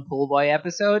Ramon Poolboy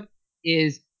episode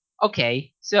is,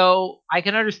 okay, so I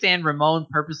can understand Ramon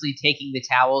purposely taking the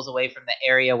towels away from the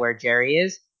area where Jerry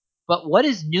is, but what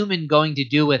is Newman going to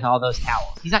do with all those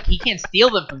towels? He can't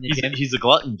steal them from the gym. He's a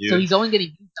glutton, dude. So he's only going to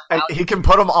use them out. He can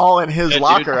put them all in his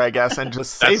locker, I guess, and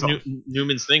just save them.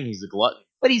 Newman's thing. He's a glutton.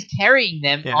 But he's carrying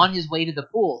them on his way to the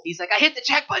pool. He's like, I hit the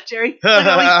jackpot, Jerry. Look at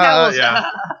all these towels.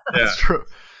 That's true.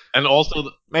 And also,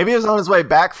 maybe he was on his way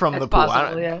back from the pool.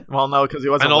 Possible, well, no, because he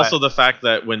wasn't. And also wet. the fact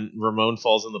that when Ramon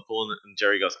falls in the pool and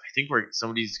Jerry goes, I think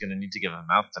somebody's going to need to give him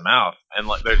mouth to mouth, and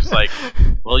they're just like,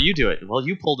 well, you do it. Well,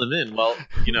 you pulled him in. Well,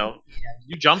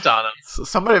 you jumped on him. So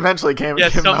somebody eventually came. Yeah,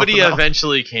 somebody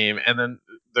eventually came, and then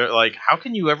they're like, how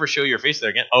can you ever show your face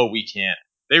there again? Oh, we can't.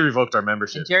 They revoked our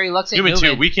membership. And Jerry looks at Newman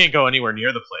too. We can't go anywhere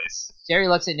near the place. Jerry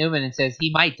looks at Newman and says,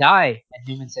 he might die. And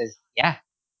Newman says, yeah.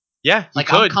 Yeah, he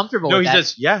could. I'm comfortable with that. No, he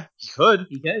says, yeah, he could.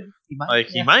 He could. He might.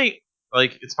 He might.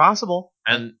 It's possible.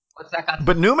 And what's that got?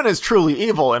 But Newman is truly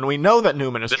evil, and we know that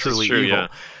Newman is truly evil. Yeah.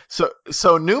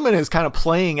 So Newman is kind of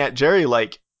playing at Jerry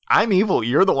like, I'm evil.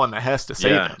 You're the one that has to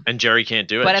save him. And Jerry can't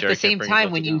do it. But Jerry at the same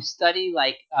time, when you study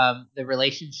the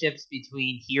relationships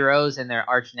between heroes and their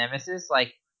arch nemesis,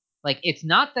 like it's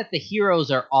not that the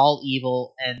heroes are all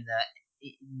evil and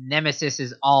the nemesis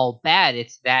is all bad.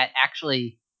 It's that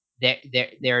actually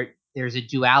there's a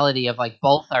duality of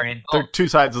both are in both. They're two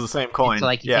sides of the same coin. So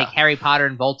you take Harry Potter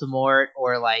and Voldemort,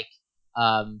 or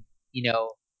We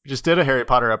just did a Harry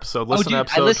Potter episode. Listen to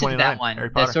episode 29. I listened to that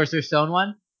one, the Sorcerer's Stone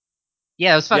one.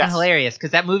 Yeah, it was fucking hilarious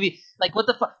because that movie, what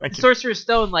the fuck, Sorcerer's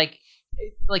Stone,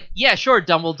 yeah, sure,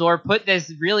 Dumbledore, put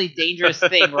this really dangerous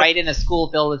thing right in a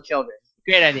school filled with children.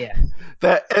 Great idea.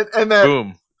 That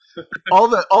boom. all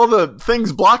the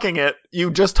things blocking it,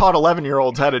 you just taught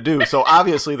 11-year-olds how to do. So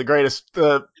obviously,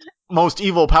 the most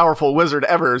evil, powerful wizard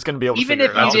ever is going to be able to figure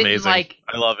it out. That's amazing.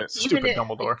 I love it. Stupid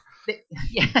Dumbledore.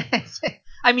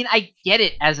 I mean, I get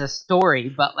it as a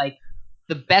story, but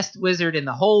the best wizard in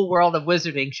the whole world of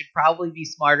wizarding should probably be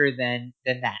smarter than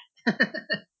that.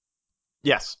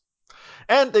 Yes.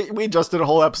 And we just did a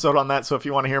whole episode on that, so if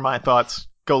you want to hear my thoughts,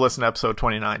 go listen to episode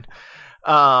 29.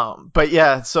 But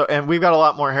yeah, and we've got a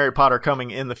lot more Harry Potter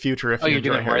coming in the future. If you're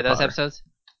doing more of those episodes?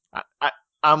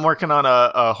 I'm working on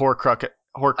a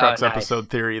Horcrux episode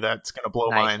theory that's going to blow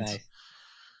minds.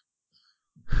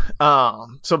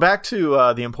 Nice. So back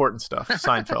to the important stuff,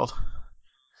 Seinfeld.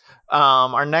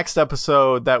 Our next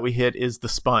episode that we hit is The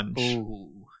Sponge.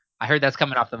 Ooh, I heard that's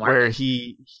coming off the market.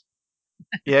 Where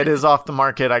it is off the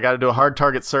market. I got to do a hard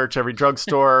target search every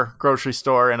drugstore, grocery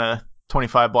store in a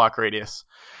 25-block radius.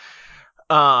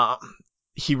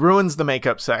 He ruins the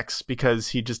makeup sex because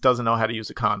he just doesn't know how to use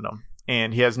a condom,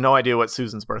 and he has no idea what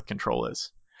Susan's birth control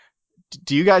is.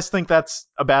 Do you guys think that's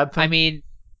a bad thing? I mean,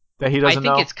 that he doesn't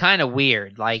know? I think it's kind of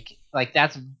weird.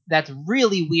 That's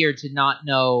really weird to not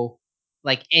know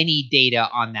any data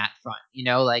on that front.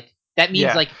 That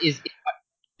means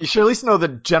you should at least know the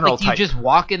general type. You just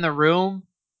walk in the room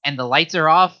and the lights are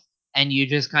off, and you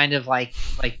just kind of I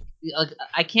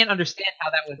can't understand how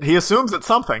that would. He assumes it's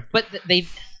something. But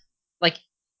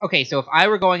okay, so if I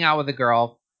were going out with a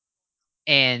girl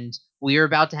and we were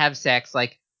about to have sex,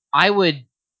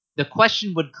 the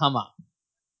question would come up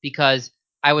because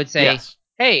I would say, yes.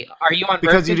 Hey, are you on birth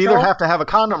Because you'd control? either have to have a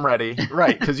condom ready,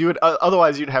 right? Because you would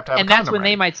otherwise you'd have to have. And a condom that's when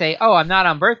ready. they might say, "Oh, I'm not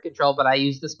on birth control, but I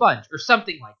use the sponge," or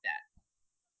something like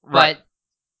that. Right.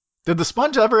 Did the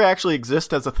sponge ever actually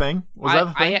exist as a thing? Was that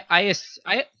a thing? Do I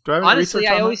have any honestly, research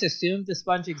I on always assumed the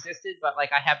sponge existed, but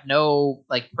like I have no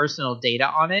like personal data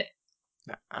on it.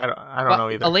 that? I don't But know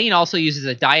either. Elaine also uses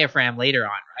a diaphragm later on,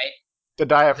 right? The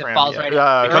diaphragm falls yeah.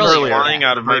 right comes earlier. earlier. Flying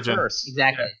out of my Virgin. purse.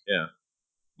 Exactly. Yeah.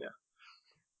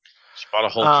 She bought a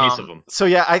whole case of them. So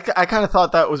yeah, I kind of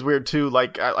thought that was weird too.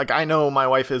 Like I know my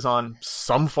wife is on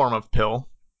some form of pill.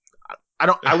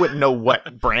 I wouldn't know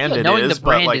what brand it knowing is, the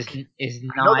brand but like is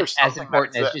I know not there's as something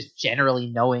important that's as just generally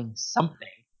knowing something.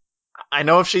 I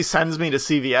know if she sends me to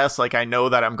CVS, like I know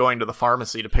that I'm going to the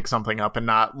pharmacy to pick something up and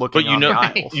not looking But you on know, the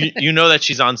aisles. you know that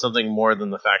she's on something more than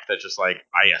the fact that just like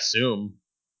I assume.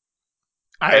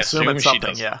 I assume it's she something,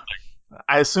 does yeah.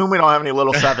 I assume we don't have any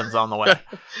little sevens on the way.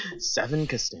 7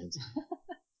 Costanza.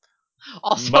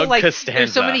 Also, Mug like Costanza.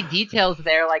 there's so many details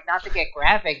there. Like not to get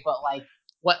graphic, but like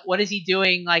what is he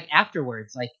doing like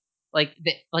afterwards?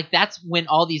 Like that's when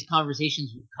all these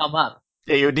conversations would come up.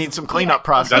 Yeah, you would need some cleanup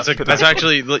process. That's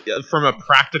actually from a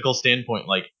practical standpoint.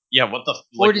 Like, yeah, what the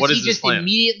Or like? does What he is this just plan?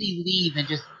 immediately leave and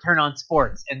just turn on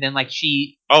sports and then like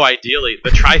she? Oh, ideally, the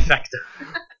trifecta.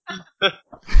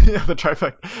 Yeah, the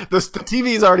trifecta. The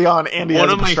TV's already on. Andy One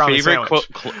has of a my pastrami favorite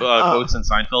sandwich. quotes in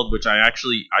Seinfeld, which I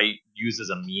use as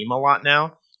a meme a lot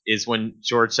now, is when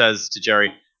George says to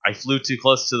Jerry, "I flew too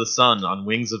close to the sun on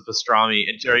wings of pastrami,"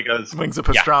 and Jerry goes, Wings of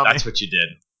 "Yeah, pastrami. that's what you did."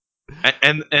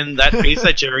 And that face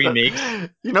that Jerry makes,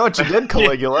 You know what you did,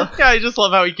 Caligula? yeah, I just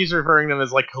love how he keeps referring to him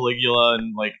as like Caligula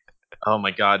and like, oh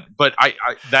my god. But I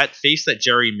that face that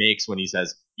Jerry makes when he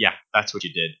says, "Yeah, that's what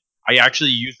you did." I actually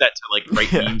use that to like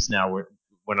write Yeah. memes now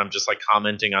when I'm just like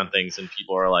commenting on things and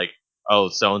people are like, "Oh,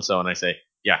 so and so," and I say,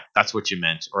 "Yeah, that's what you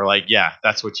meant," or like, "Yeah,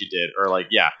 that's what you did," or like,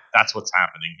 "Yeah, that's what's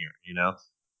happening here." You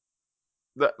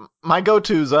know, My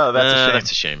go-to's that's a shame.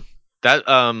 That's a shame. That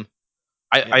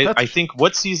I think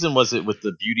what season was it with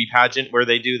the beauty pageant where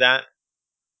they do that?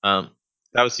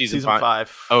 That was season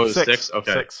 5. Oh, it was 6?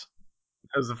 Okay. 6.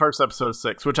 That was the first episode of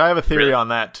 6, which I have a theory Really? on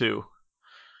that too.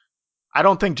 I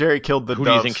don't think Jerry killed the Who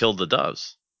doves. do you think killed the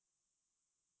doves?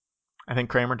 I think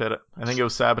Kramer did it. I think it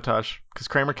was sabotage because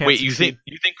Kramer can't. Wait, succeed.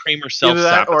 you think Kramer Either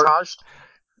that or- self-sabotaged?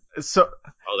 So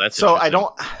That's so I interesting.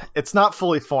 don't. It's not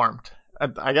fully formed.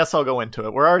 I guess I'll go into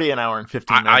it. We're already an hour and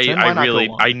 15 minutes in. Why I not really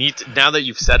go longer? I need to, now that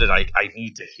you've said it, I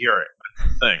need to hear it.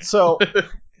 That's the thing. So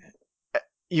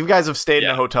you guys have stayed in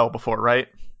Yeah. a hotel before, right?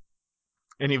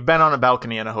 And you've been on a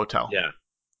balcony in a hotel.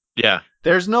 Yeah.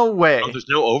 There's no way Oh, there's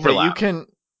no that overlap. you can.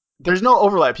 There's no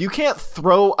overlap. You can't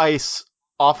throw ice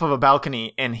off of a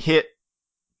balcony and hit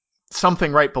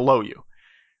something right below you.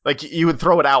 Like you would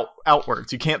throw it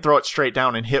outwards. You can't throw it straight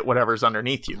down and hit whatever's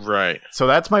underneath you. Right. So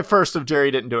that's my first of Jerry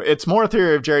didn't do it. It's more a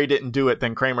theory of Jerry didn't do it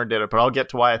than Kramer did it, but I'll get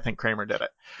to why I think Kramer did it.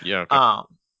 Yeah.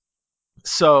 Okay.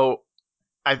 So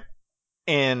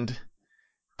and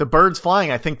the birds flying,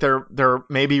 I think there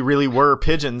maybe really were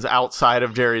pigeons outside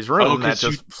of Jerry's room that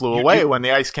just flew away when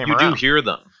the ice came You around. do hear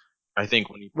them, I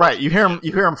think, when you Right, you hear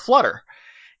them flutter.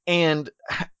 And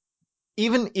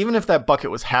even if that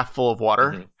bucket was half full of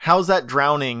water, how's that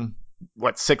drowning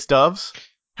 6 doves?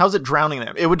 How's it drowning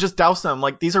them? It would just douse them.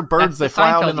 Like these are birds, they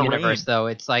fly out in the universe, rain. though.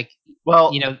 It's like,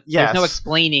 Well, there's no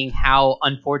explaining how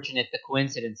unfortunate the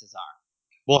coincidences are.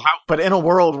 Well, but in a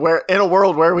world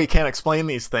where we can't explain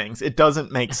these things, it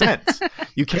doesn't make sense.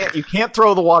 You can't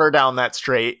throw the water down that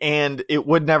straight, and it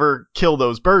would never kill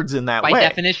those birds in that way. By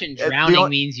definition, drowning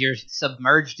means you're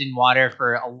submerged in water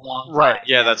for a long time. Right.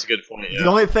 Yeah, that's a good point. Yeah. The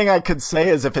only thing I could say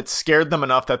is if it scared them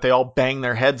enough that they all bang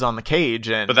their heads on the cage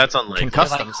and But that's unlikely.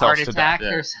 concuss like themselves heart to attack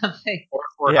death. or something.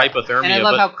 Or hypothermia. And I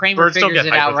love but how Kramer birds don't figures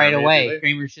get it out right hypothermia, away. do they?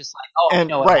 Kramer's just like, oh, And I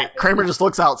know what right, happened. Kramer just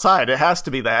looks outside. It has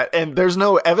to be that. And there's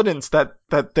no evidence that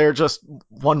they're just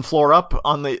one floor up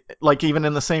on the even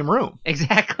in the same room.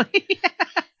 Exactly.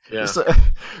 Yeah. So,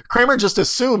 Kramer just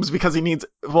assumes because he needs.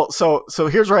 Well, so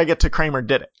here's where I get to Kramer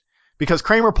did it, because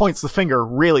Kramer points the finger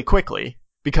really quickly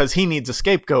because he needs a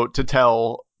scapegoat to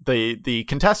tell the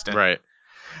contestant. Right.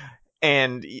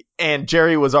 And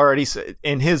Jerry was already,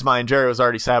 in his mind, Jerry was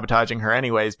already sabotaging her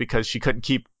anyways because she couldn't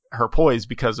keep her poise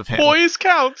because of him. Poise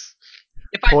counts.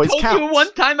 If I Poise told counts. you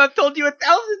one time, I've told you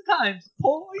 1,000 times.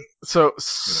 Poise.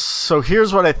 So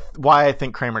here's why I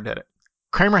think Kramer did it.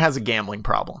 Kramer has a gambling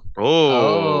problem.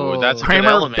 Oh, that's a Kramer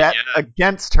good element. bet Yeah.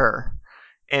 against her,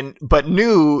 but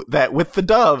knew that with the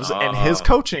doves and his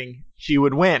coaching, she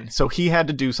would win. So he had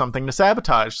to do something to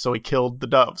sabotage. So he killed the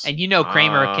doves. And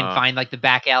Kramer can find the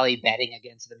back alley betting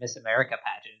against the Miss America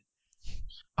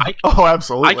pageant. Oh,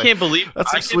 absolutely! I can't believe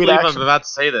that's some I can't sweet believe action. I'm about to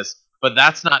say this, but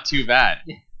that's not too bad.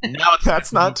 Now it's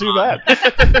That's not too bad.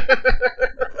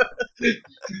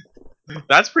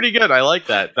 That's pretty good. I like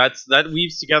that. That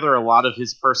weaves together a lot of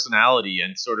his personality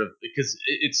and sort of because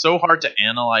it's so hard to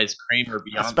analyze Kramer I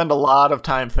beyond. spend a lot of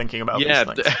time thinking about Yeah,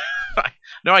 these things.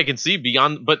 no, I can see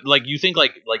beyond. But like you think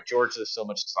like George, there's so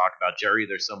much to talk about. Jerry,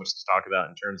 there's so much to talk about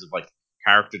in terms of like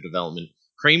character development.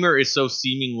 Kramer is so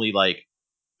seemingly like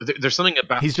there's something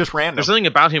about He's just random. there's something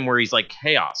about him where he's like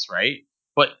chaos, right?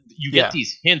 But you get Yeah.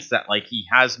 these hints that like he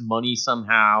has money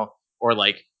somehow, or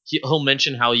like he'll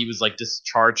mention how he was like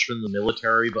discharged from the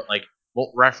military, but like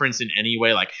won't reference in any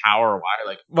way like how or why.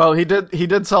 Like, Well, he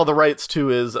did sell the rights to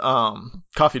his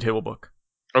coffee table book.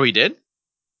 oh, he did.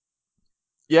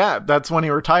 Yeah, that's when he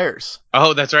retires.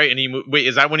 Oh, that's right. And wait,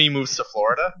 is that when he moves to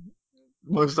Florida?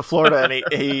 Moves to Florida,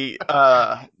 and he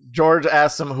George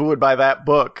asks him who would buy that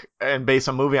book and base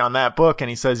a movie on that book, and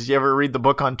he says, "You ever read the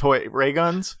book on toy ray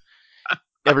guns?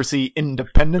 Ever see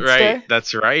Independence Right, Day?"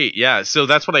 that's right. Yeah, so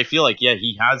that's what I feel like. Yeah,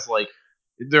 he has like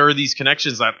there are these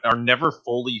connections that are never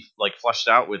fully like fleshed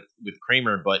out with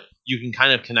Kramer, but you can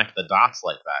kind of connect the dots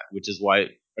like that, which is why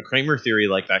a Kramer theory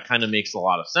like that kind of makes a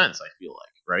lot of sense. I feel like,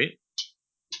 right?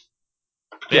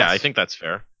 Yeah, Yes. I think that's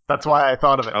fair. That's why I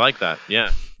thought of it. I like that.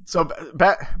 Yeah. So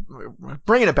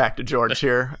bringing it back to George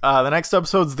here. The next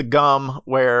episode's the gum,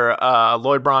 where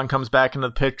Lloyd Braun comes back into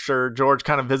the picture. George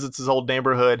kind of visits his old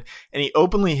neighborhood, and he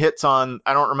openly hits on,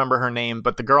 I don't remember her name,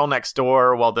 but the girl next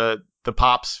door while the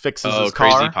Pops fixes his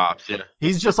car. Crazy Pops. Yeah.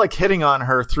 He's just like hitting on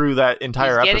her through that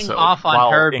entire He's getting episode. off on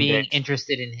while her engaged. being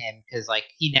interested in him because like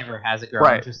he never has a girl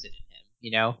Right. interested in him,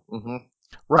 you know? Mm-hmm.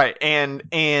 Right,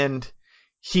 and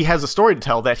he has a story to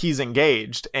tell that he's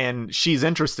engaged, and she's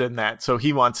interested in that, so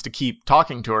he wants to keep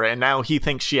talking to her, and now he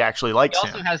thinks she actually likes He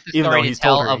him. also has the even though story to he's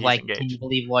told tell her of he's like, engaged. can you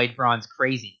believe Lloyd Braun's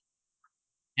crazy?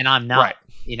 And I'm not. Right.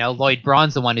 You know, Lloyd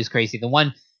Braun's the one who's crazy. The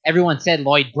one everyone said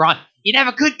Lloyd Braun. You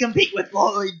never could compete with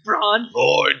Lloyd Braun.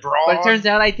 Lloyd Braun. But it turns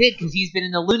out I did because he's been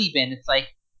in the loony bin. It's like,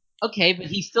 okay, but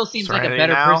he still seems like a Serenity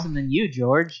better now. person than you,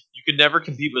 George. You could never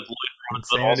compete with Lloyd Braun,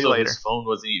 but Insanity also later. his phone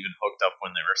wasn't even hooked up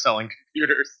when they were selling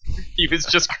computers. He was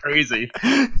just crazy.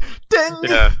 Ding!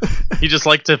 Yeah, he just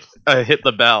liked to hit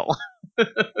the bell.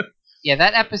 Yeah,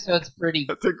 that episode's pretty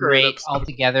That's a great great episode.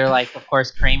 altogether. Like, of course,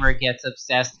 Kramer gets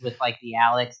obsessed with like the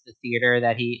Alex, the theater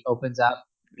that he opens up.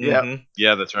 Yep. Mhm.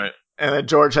 Yeah, that's right. And then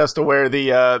George has to wear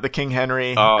the King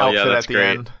Henry outfit that's at the great.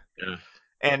 end. Yeah.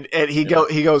 And he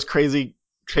goes crazy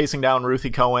chasing down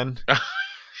Ruthie Cohen.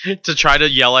 To try to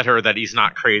yell at her that he's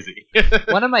not crazy.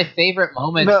 One of my favorite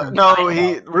moments. No, from no,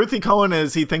 Seinfeld- Ruthie Cohen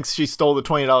he thinks she stole the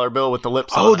 $20 bill with the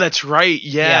lips on Oh, it. that's right.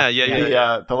 Yeah.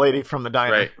 The lady from the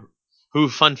diner. Right. Who?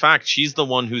 Fun fact: she's the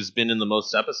one who's been in the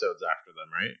most episodes after them,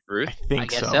 right? Ruth. I think I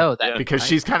guess so. so. That, Yeah. Because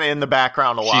she's kind of in the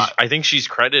background a She's, lot. I think she's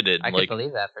credited. I like, could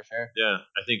believe that for sure. yeah,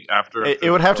 I think after It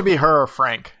would have to be her or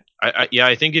Frank.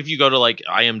 I think if you go to like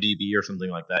IMDb or something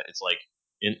like that, it's like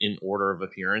in order of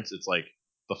appearance, it's like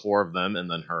the four of them and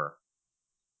then her.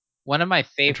 One of my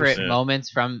favorite Interesting. moments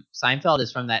from Seinfeld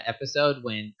is from that episode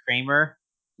when Kramer,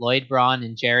 Lloyd Braun,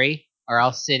 and Jerry are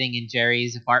all sitting in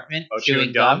Jerry's apartment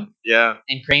chewing gum. Yeah.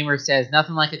 And Kramer says,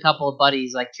 nothing like a couple of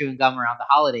buddies like chewing gum around the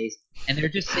holidays. And they're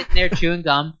just sitting there chewing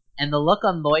gum. And the look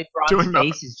on Lloyd Braun's Doing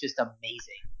nothing. face is just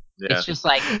amazing. Yeah. It's just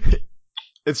like,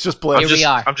 It's just bliss. Here we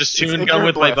are. I'm just It's chewing gum ignorant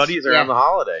with my bliss. buddies around the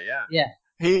holiday. Yeah.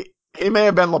 He may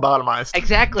have been lobotomized.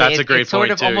 exactly. That's a great it's sort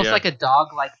point, of too, almost yeah. like a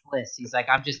dog-like bliss. He's like,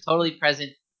 I'm just totally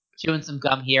present chewing some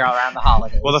gum here around the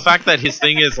holidays. Well, the fact that his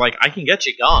thing is like, I can get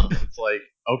you gum. It's like,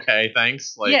 okay,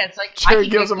 thanks. Like, yeah, it's like, Jerry I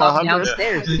can gives get him gum 100.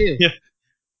 downstairs, too. Yeah.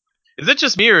 Is it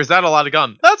just me or is that a lot of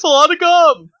gum? That's a lot of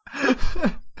gum.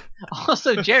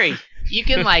 Also, Jerry, you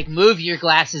can like move your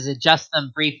glasses, adjust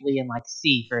them briefly, and like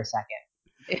see for a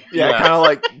second. Yeah, kind of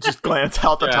like just glance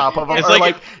out the Yeah. top of them. It's Or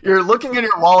like like you're looking in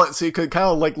your wallet so you could kind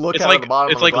of like look It's out like of the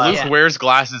bottom it's of the like glass. Luke wears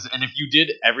glasses, and if you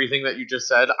did everything that you just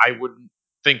said, I wouldn't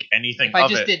think anything If I of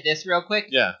just it. did this real quick,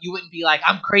 Yeah. you wouldn't be like,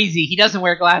 I'm crazy. He doesn't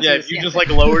wear glasses. Yeah, if you just like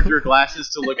lowered your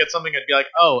glasses to look at something, I'd be like,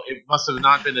 oh, it must have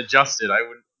not been adjusted. I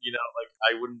wouldn't,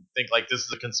 I wouldn't think like this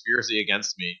is a conspiracy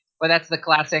against me. But that's the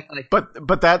classic. Like,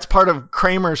 But that's part of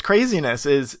Kramer's craziness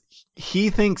is he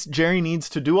thinks Jerry needs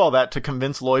to do all that to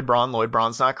convince Lloyd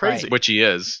Braun's not crazy. Right. Which he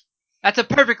is. that's a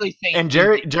perfectly sane. And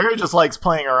Jerry just likes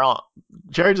playing around.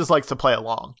 Jerry just likes to play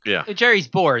along. Yeah. Jerry's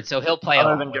bored, so he'll play Other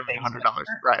along than with giving things. $100,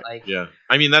 right. Like, Yeah.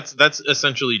 I mean, that's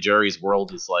essentially Jerry's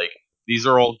world is like these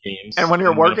are old games. And when your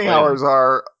I'm gonna working play them. hours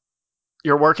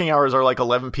are like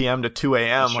 11 p.m. to 2 a.m.,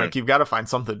 That's true. like you've got to find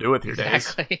something to do with your days.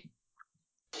 exactly.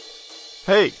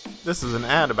 Hey, this is an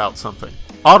ad about something.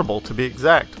 Audible, to be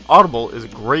exact. Audible is a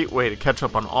great way to catch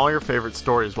up on all your favorite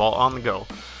stories while on the go.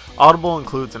 Audible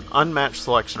includes an unmatched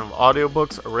selection of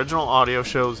audiobooks, original audio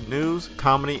shows, news,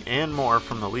 comedy, and more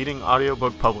from the leading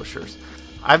audiobook publishers.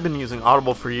 I've been using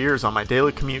Audible for years on my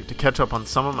daily commute to catch up on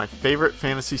some of my favorite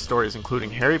fantasy stories, including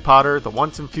Harry Potter, The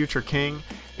Once and Future King,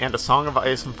 and A Song of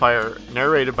Ice and Fire,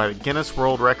 narrated by the Guinness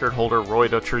World Record holder Roy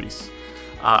Dotrice.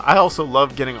 I also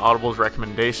love getting Audible's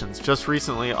recommendations. Just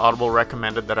recently, Audible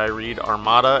recommended that I read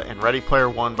Armada and Ready Player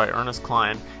One by Ernest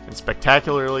Cline, and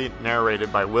Spectacularly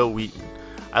narrated by Will Wheaton.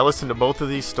 I listened to both of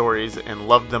these stories and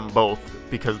loved them both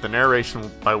because the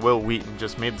narration by Will Wheaton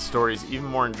just made the stories even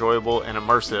more enjoyable and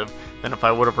immersive than if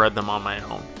I would have read them on my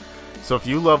own. So if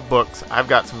you love books, I've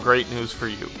got some great news for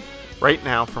you. Right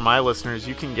now, for my listeners,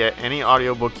 you can get any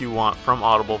audiobook you want from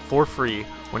Audible for free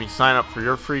when you sign up for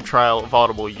your free trial of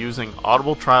Audible using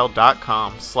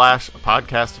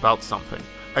audibletrial.com/apodcastaboutsomething.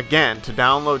 Again, to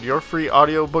download your free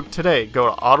audiobook today,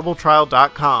 go to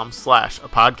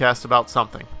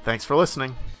audibletrial.com/apodcastaboutsomething. Thanks for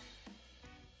listening.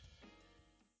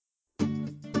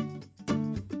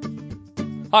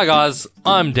 Hi guys,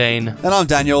 I'm Dean, And I'm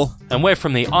Daniel, and we're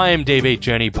from the IMDb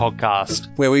Journey podcast.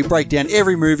 where we break down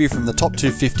every movie from the top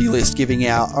 250 list, giving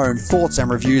our own thoughts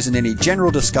and reviews and any general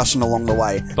discussion along the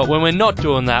way. But when we're not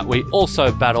doing that, we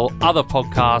also battle other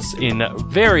podcasts in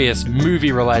various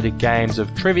movie-related games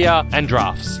of trivia and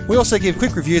drafts. We also give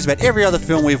quick reviews about every other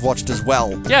film we've watched as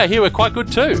well. Yeah, here we're quite good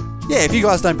too. Yeah, if you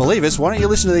guys don't believe us, why don't you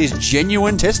listen to these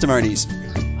genuine testimonies?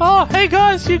 Oh, hey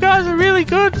guys, you guys are really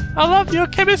good. I love your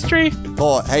chemistry.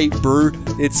 Oh, hey, brew,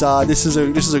 it's this is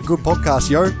a good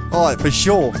podcast, yo. Oh, for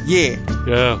sure, yeah.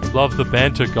 Yeah, love the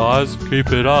banter, guys.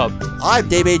 Keep it up.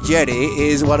 IMDb Journey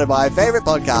is one of my favorite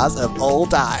podcasts of all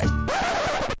time.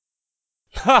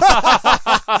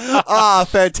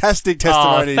 Fantastic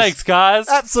testimonies. Oh, thanks, guys.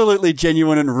 Absolutely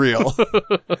genuine and real.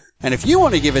 And if you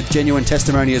want to give a genuine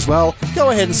testimony as well, go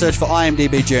ahead and search for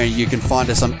IMDb Journey. You can find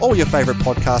us on all your favourite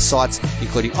podcast sites,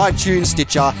 including iTunes,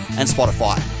 Stitcher, and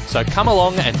Spotify. So come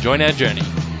along and join our journey.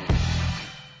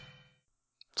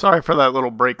 Sorry for that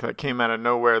little break that came out of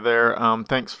nowhere there.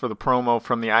 Thanks for the promo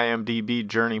from the IMDb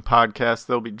Journey podcast.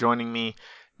 They'll be joining me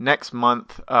next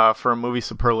month for a movie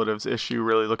superlatives issue.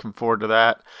 Really looking forward to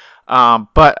that.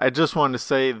 But I just wanted to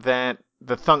say that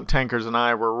the Thunk Tankers and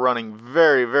I were running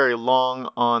very, very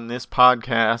long on this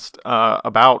podcast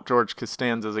about George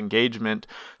Costanza's engagement.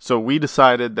 So we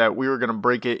decided that we were going to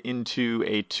break it into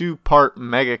a 2-part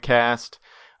megacast.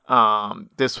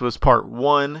 This was part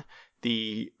 1.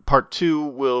 The part 2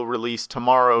 will release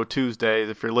tomorrow, Tuesday.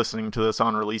 If you're listening to this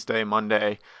on release day,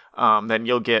 Monday, then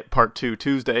you'll get part 2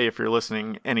 Tuesday. If you're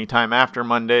listening anytime after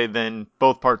Monday, then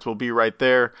both parts will be right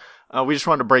there. We just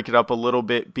wanted to break it up a little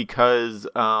bit because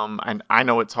I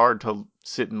know it's hard to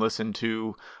sit and listen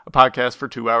to a podcast for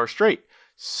 2 hours straight.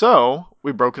 So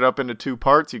we broke it up into 2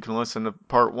 parts. You can listen to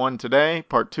part 1 today,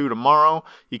 part 2 tomorrow.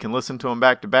 You can listen to them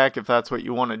back to back if that's what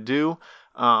you want to do.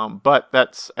 But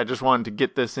I just wanted to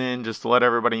get this in just to let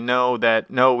everybody know that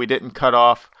no, we didn't cut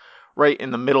off right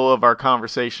in the middle of our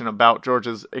conversation about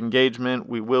George's engagement.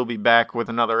 We will be back with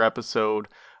another episode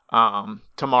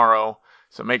tomorrow.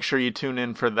 So make sure you tune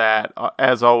in for that.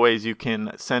 As always, you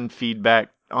can send feedback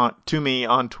to me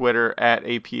on Twitter at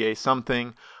APA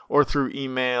something or through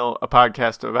email, a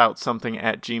podcast about something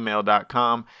at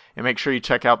gmail.com. And make sure you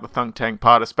check out the Thunk Tank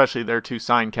Pod, especially their 2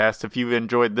 signcasts. If you've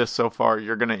enjoyed this so far,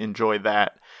 you're going to enjoy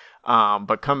that.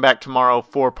 But come back tomorrow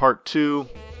for part 2.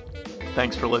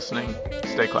 Thanks for listening.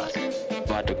 Stay classy.